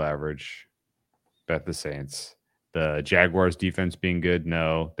 they're still average. Bet the Saints. The Jaguars defense being good.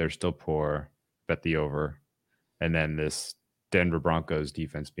 No, they're still poor. Bet the over. And then this Denver Broncos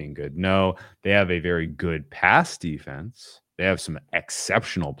defense being good. No, they have a very good pass defense. They have some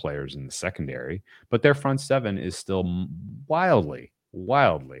exceptional players in the secondary, but their front 7 is still wildly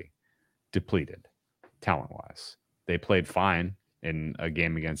depleted talent-wise. They played fine in a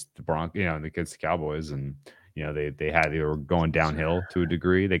game against the against the Cowboys, and they were going downhill to a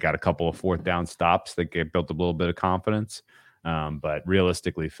degree. They got a couple of 4th down stops that built a little bit of confidence. But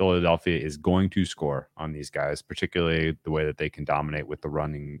realistically, Philadelphia is going to score on these guys, particularly the way that they can dominate with the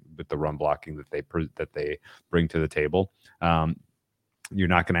run blocking that they bring to the table. You're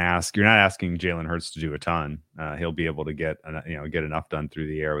not asking Jalen Hurts to do a ton. He'll be able to get enough done through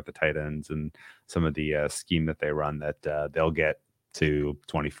the air with the tight ends and some of the scheme that they run that they'll get to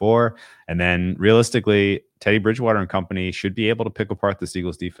 24. And then realistically, Teddy Bridgewater and company should be able to pick apart the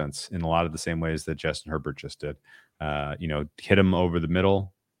Eagles defense in a lot of the same ways that Justin Herbert just did. Hit them over the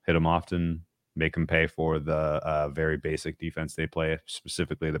middle, hit them often, make them pay for the very basic defense they play,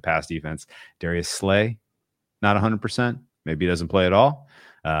 specifically the pass defense. Darius Slay, not 100%. Maybe he doesn't play at all.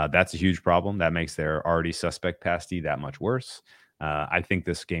 That's a huge problem. That makes their already suspect pass D that much worse. I think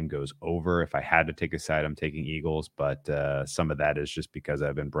this game goes over. If I had to take a side, I'm taking Eagles, but some of that is just because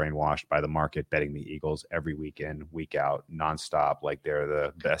I've been brainwashed by the market betting the Eagles every week in, week out, nonstop, like they're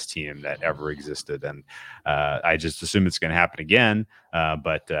the best team that ever existed. And I just assume it's going to happen again.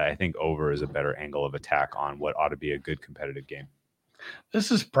 But I think over is a better angle of attack on what ought to be a good competitive game.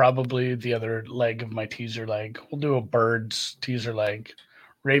 This is probably the other leg of my teaser leg. We'll do a Birds teaser leg.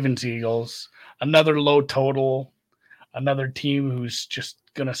 Ravens, Eagles, another low total. Another team who's just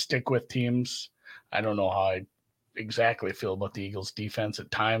going to stick with teams. I don't know how I exactly feel about the Eagles defense at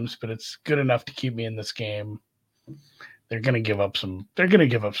times, but it's good enough to keep me in this game. They're going to give up some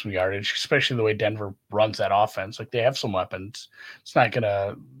yardage, especially the way Denver runs that offense. Like, they have some weapons. It's not going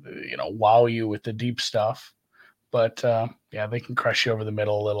to, wow you with the deep stuff, but they can crush you over the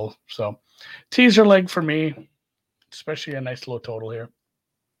middle a little. So teaser leg for me, especially a nice low total here.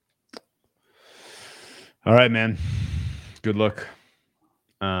 All right, man. Good luck.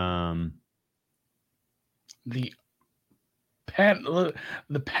 The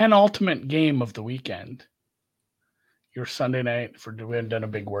penultimate game of the weekend. Your Sunday night we haven't done a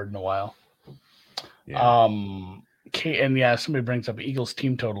big word in a while. Yeah. Somebody brings up Eagles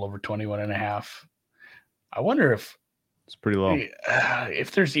team total over 21.5. I wonder if it's pretty low. If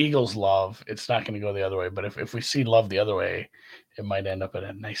there's Eagles love, it's not going to go the other way. But if we see love the other way, it might end up at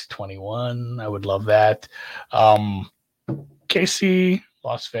a nice 21. I would love that. KC,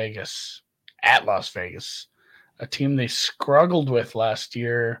 Las Vegas, at Las Vegas, a team they struggled with last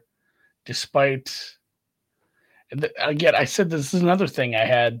year, despite. Again, I said this is another thing I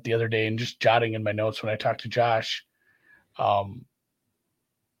had the other day, and just jotting in my notes when I talked to Josh. Pat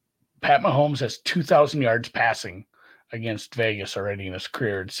Mahomes has 2,000 yards passing against Vegas already in his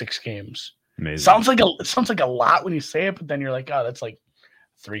career in 6 games. Amazing. It sounds like a lot when you say it, but then you're like, oh, that's like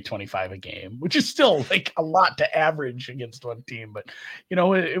 325 a game, which is still like a lot to average against one team. But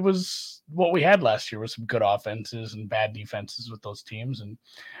it was what we had last year, with some good offenses and bad defenses with those teams. And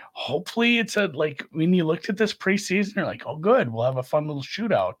hopefully it's when you looked at this preseason, you're like, oh, good, we'll have a fun little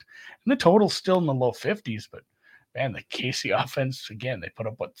shootout. And the total's still in the low 50s, but man, the KC offense, again, they put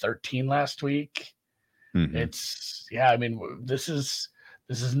up 13 last week. Mm-hmm. This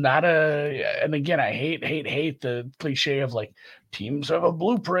is not and again, I hate the cliche of like teams have a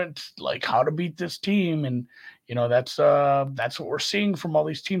blueprint, like how to beat this team. And, that's what we're seeing from all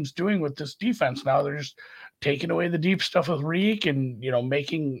these teams doing with this defense. Now they're just taking away the deep stuff with Reek and,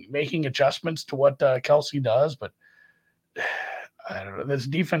 making adjustments to what Kelsey does. But I don't know, this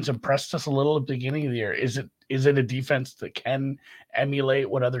defense impressed us a little at the beginning of the year. Is it a defense that can emulate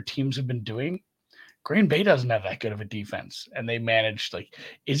what other teams have been doing? Green Bay doesn't have that good of a defense, and they managed,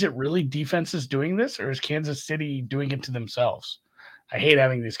 is it really defenses doing this, or is Kansas City doing it to themselves? I hate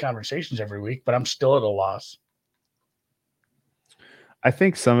having these conversations every week, but I'm still at a loss. I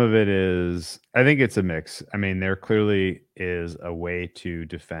think some of it is, I think it's a mix. I mean, there clearly is a way to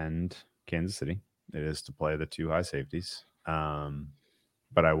defend Kansas City. It is to play the 2 high safeties.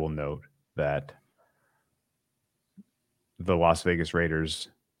 But I will note that the Las Vegas Raiders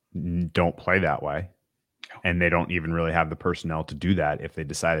don't play that way. And they don't even really have the personnel to do that if they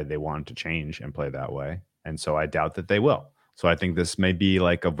decided they wanted to change and play that way. And so I doubt that they will. So I think this may be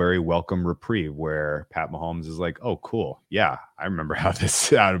like a very welcome reprieve where Pat Mahomes is like, oh, cool. Yeah, I remember how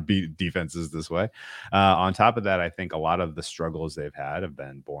to beat defenses this way. On top of that, I think a lot of the struggles they've had have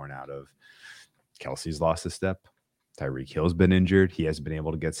been born out of Kelsey's lost a step. Tyreek Hill's been injured. He hasn't been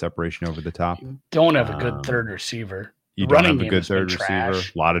able to get separation over the top. You don't have a good third receiver. You don't have a good third receiver.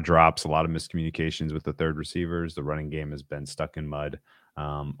 A lot of drops, a lot of miscommunications with the third receivers. The running game has been stuck in mud.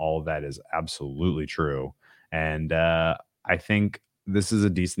 All of that is absolutely true. And I think this is a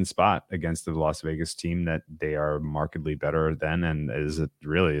decent spot against the Las Vegas team that they are markedly better than, and is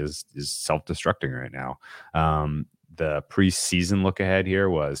self-destructing right now. The preseason look ahead here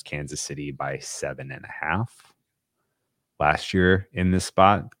was Kansas City by 7.5. Last year in this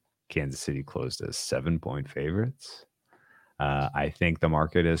spot, Kansas City closed as 7-point favorites. I think the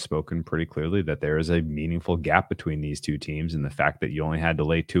market has spoken pretty clearly that there is a meaningful gap between these two teams, and the fact that you only had to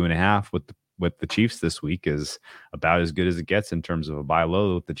lay 2.5 with the Chiefs this week is about as good as it gets in terms of a buy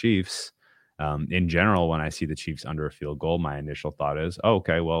low with the Chiefs. In general, when I see the Chiefs under a field goal, my initial thought is, oh,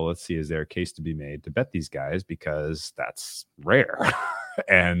 okay, well, let's see, is there a case to be made to bet these guys, because that's rare.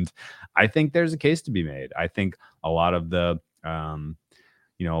 And I think there's a case to be made. I think a lot of the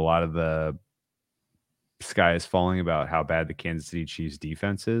sky is falling about how bad the Kansas City Chiefs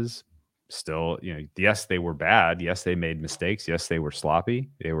defense is. Still, yes, they were bad. Yes, they made mistakes. Yes, they were sloppy.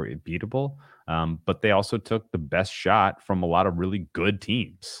 They were beatable. But they also took the best shot from a lot of really good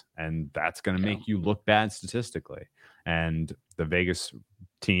teams. And that's going to make you look bad statistically. And the Vegas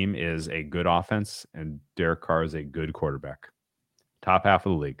team is a good offense, and Derek Carr is a good quarterback. Top half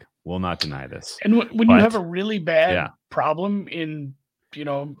of the league. Will not deny this. And when you have a really bad problem in,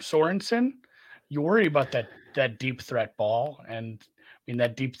 Sorensen, you worry about that deep threat ball. And I mean,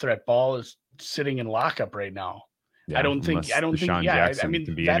 that deep threat ball is sitting in lockup right now. Yeah, I don't think Jackson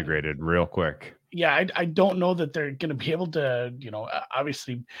can be integrated real quick. Yeah, I don't know that they're going to be able to,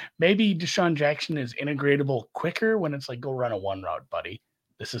 obviously maybe Deshaun Jackson is integratable quicker when it's like, go run a one route, buddy.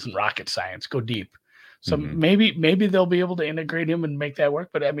 This isn't rocket science. Go deep. So maybe they'll be able to integrate him and make that work.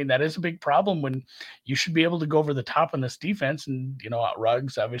 But I mean, that is a big problem when you should be able to go over the top on this defense. And,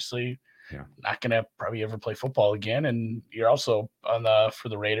 Ruggs, obviously, not going to probably ever play football again. And you're also for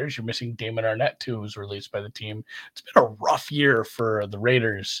the Raiders, you're missing Damon Arnett too, who's released by the team. It's been a rough year for the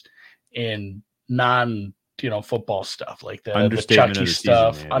Raiders in football stuff, like the Chucky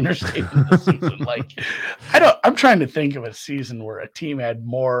stuff. Understatement of the season. Like, I'm trying to think of a season where a team had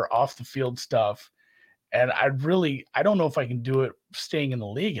more off the field stuff. And I don't know if I can do it staying in the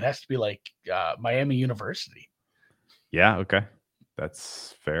league. It has to be like Miami University. Yeah. Okay.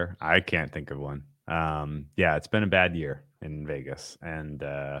 That's fair. I can't think of one. It's been a bad year in Vegas, and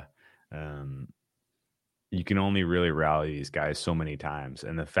you can only really rally these guys so many times.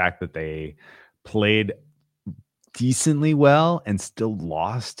 And the fact that they played decently well and still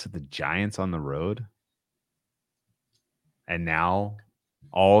lost to the Giants on the road, and now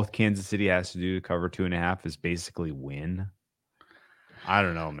all Kansas City has to do to cover 2.5 is basically win. I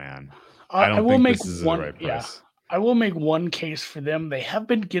don't know, man. I don't think this is the right price. Yeah. I will make one case for them. They have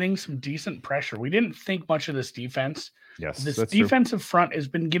been getting some decent pressure. We didn't think much of this defense. Yes, this defensive front has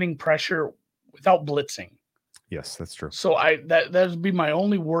been getting pressure without blitzing. Yes, that's true. So that would be my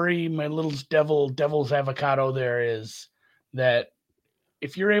only worry. My little devil's avocado there is that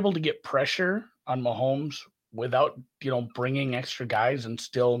if you're able to get pressure on Mahomes without bringing extra guys and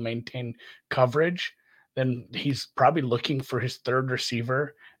still maintain coverage, then he's probably looking for his third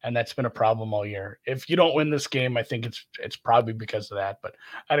receiver, and that's been a problem all year. If you don't win this game, I think it's probably because of that, but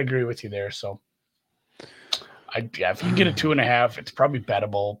I'd agree with you there. So if you get a 2.5, it's probably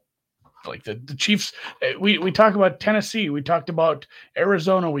bettable. Like the Chiefs, we talk about Tennessee, we talked about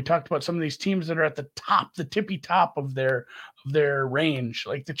Arizona, we talked about some of these teams that are at the tippy top of their range.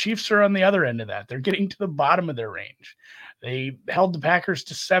 Like the Chiefs are on the other end of that. They're getting to the bottom of their range. They held the Packers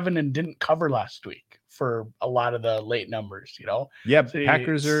to 7 and didn't cover last week for a lot of the late numbers, Yeah,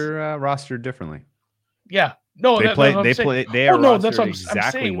 Packers are rostered differently. Yeah. No, they are rostered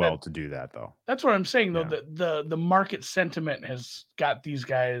exactly well to do that, though. That's what I'm saying, though. The market sentiment has got these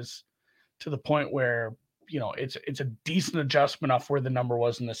guys to the point where it's a decent adjustment off where the number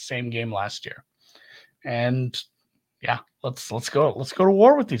was in the same game last year. And let's go to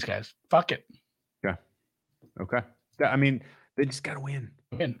war with these guys. Fuck it. Yeah. Okay. I mean, they just gotta win.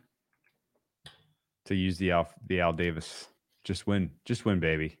 To use the Al Davis, just win,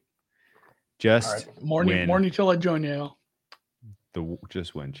 baby. Just right. Morning till I join you.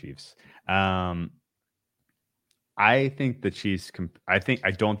 Just win, Chiefs. I think the Chiefs. I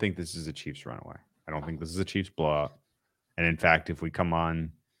don't think this is a Chiefs runaway. I don't think this is a Chiefs blowout. And in fact, if we come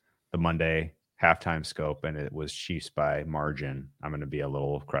on the Monday halftime scope and it was Chiefs by margin, I'm going to be a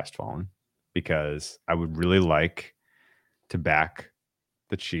little crestfallen because I would really like to back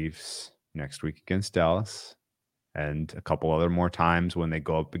the Chiefs next week against Dallas and a couple other more times when they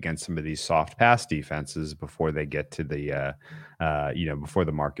go up against some of these soft pass defenses before they get to the, before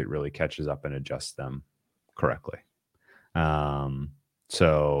the market really catches up and adjusts them correctly.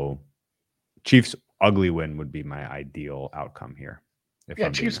 So Chiefs ugly win would be my ideal outcome here.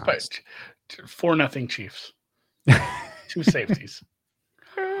 Chiefs by 4-0 Chiefs. 2 safeties.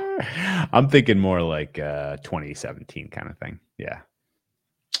 I'm thinking more like 2017 kind of thing. Yeah.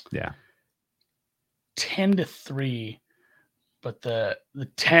 10-3, but the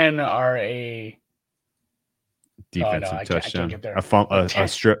 10 are a defensive touchdown.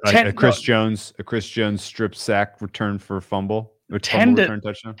 A Chris Jones strip sack return for fumble. 10 return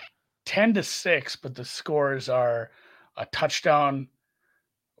touchdown. 10-6, but the scores are a touchdown,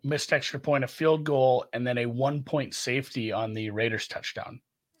 missed extra point, a field goal, and then a 1-point safety on the Raiders touchdown.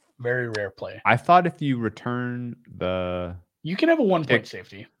 Very rare play. I thought if you return you can have a 1-point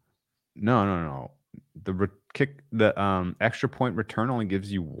safety. No. The extra point return only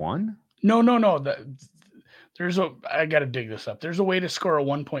gives you 1? No. I got to dig this up. There's a way to score a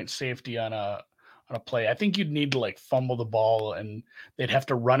 1-point safety on a play. I think you'd need to like fumble the ball and they'd have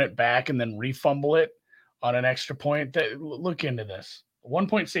to run it back and then refumble it on an extra point. Look into this.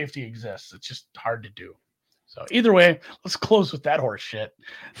 1-point safety exists. It's just hard to do. So either way, let's close with that horse shit.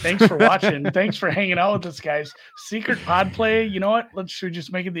 Thanks for watching. Thanks for hanging out with us, guys. Secret pod play. You know what? Should we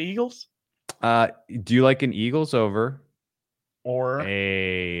just make it the Eagles? Do you like an Eagles over or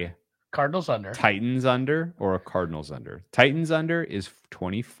a Cardinals under? Titans under or a Cardinals under? Titans under is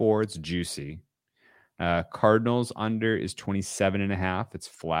 24. It's juicy. Cardinals under is 27.5. It's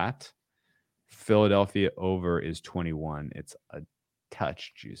flat. Philadelphia over is 21. It's a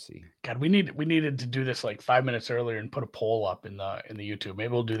touch juicy. God, we needed to do this like 5 minutes earlier and put a poll up in the YouTube.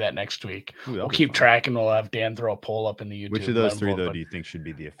 Maybe we'll do that next week. We'll keep track and we'll have Dan throw a poll up in the YouTube. Which of those three though do you think should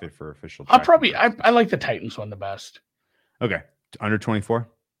be the fit for official? I like the Titans one the best. Okay, under 24.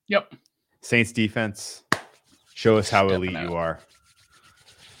 Yep. Saints defense. Show us how elite you are.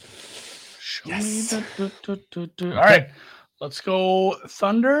 Yes. All right, let's go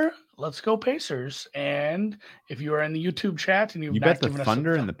Thunder. Let's go Pacers. And if you are in the YouTube chat and you bet the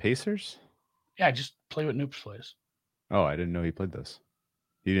Thunder and the Pacers? Yeah, just play what Noops plays. Oh, I didn't know he played this.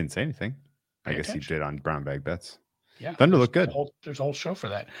 He didn't say anything. I guess he did on Brown Bag Bets. Yeah, Thunder looked good. There's a whole show for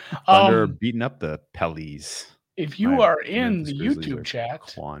that. Thunder beating up the Pellies. If you are in the YouTube chat,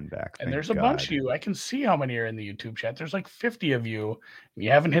 clawing back, and there's a bunch of you, I can see how many are in the YouTube chat. There's like 50 of you. If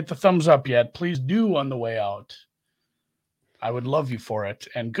you haven't hit the thumbs up yet, please do on the way out. I would love you for it.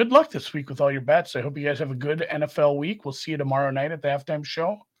 And good luck this week with all your bets. I hope you guys have a good NFL week. We'll see you tomorrow night at the halftime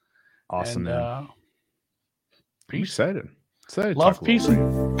show. Awesome, man. Peace. I'm excited. Love, peace.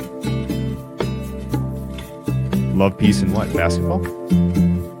 Love, peace, and what? Basketball?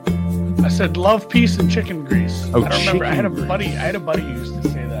 I said love, peace, and chicken grease. Oh, I don't remember. I had a buddy who used to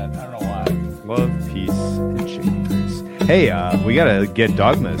say that. I don't know why. Love, peace, and chicken grease. Hey, we gotta get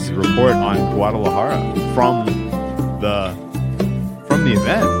Dogma's report on Guadalajara from the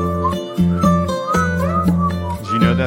event.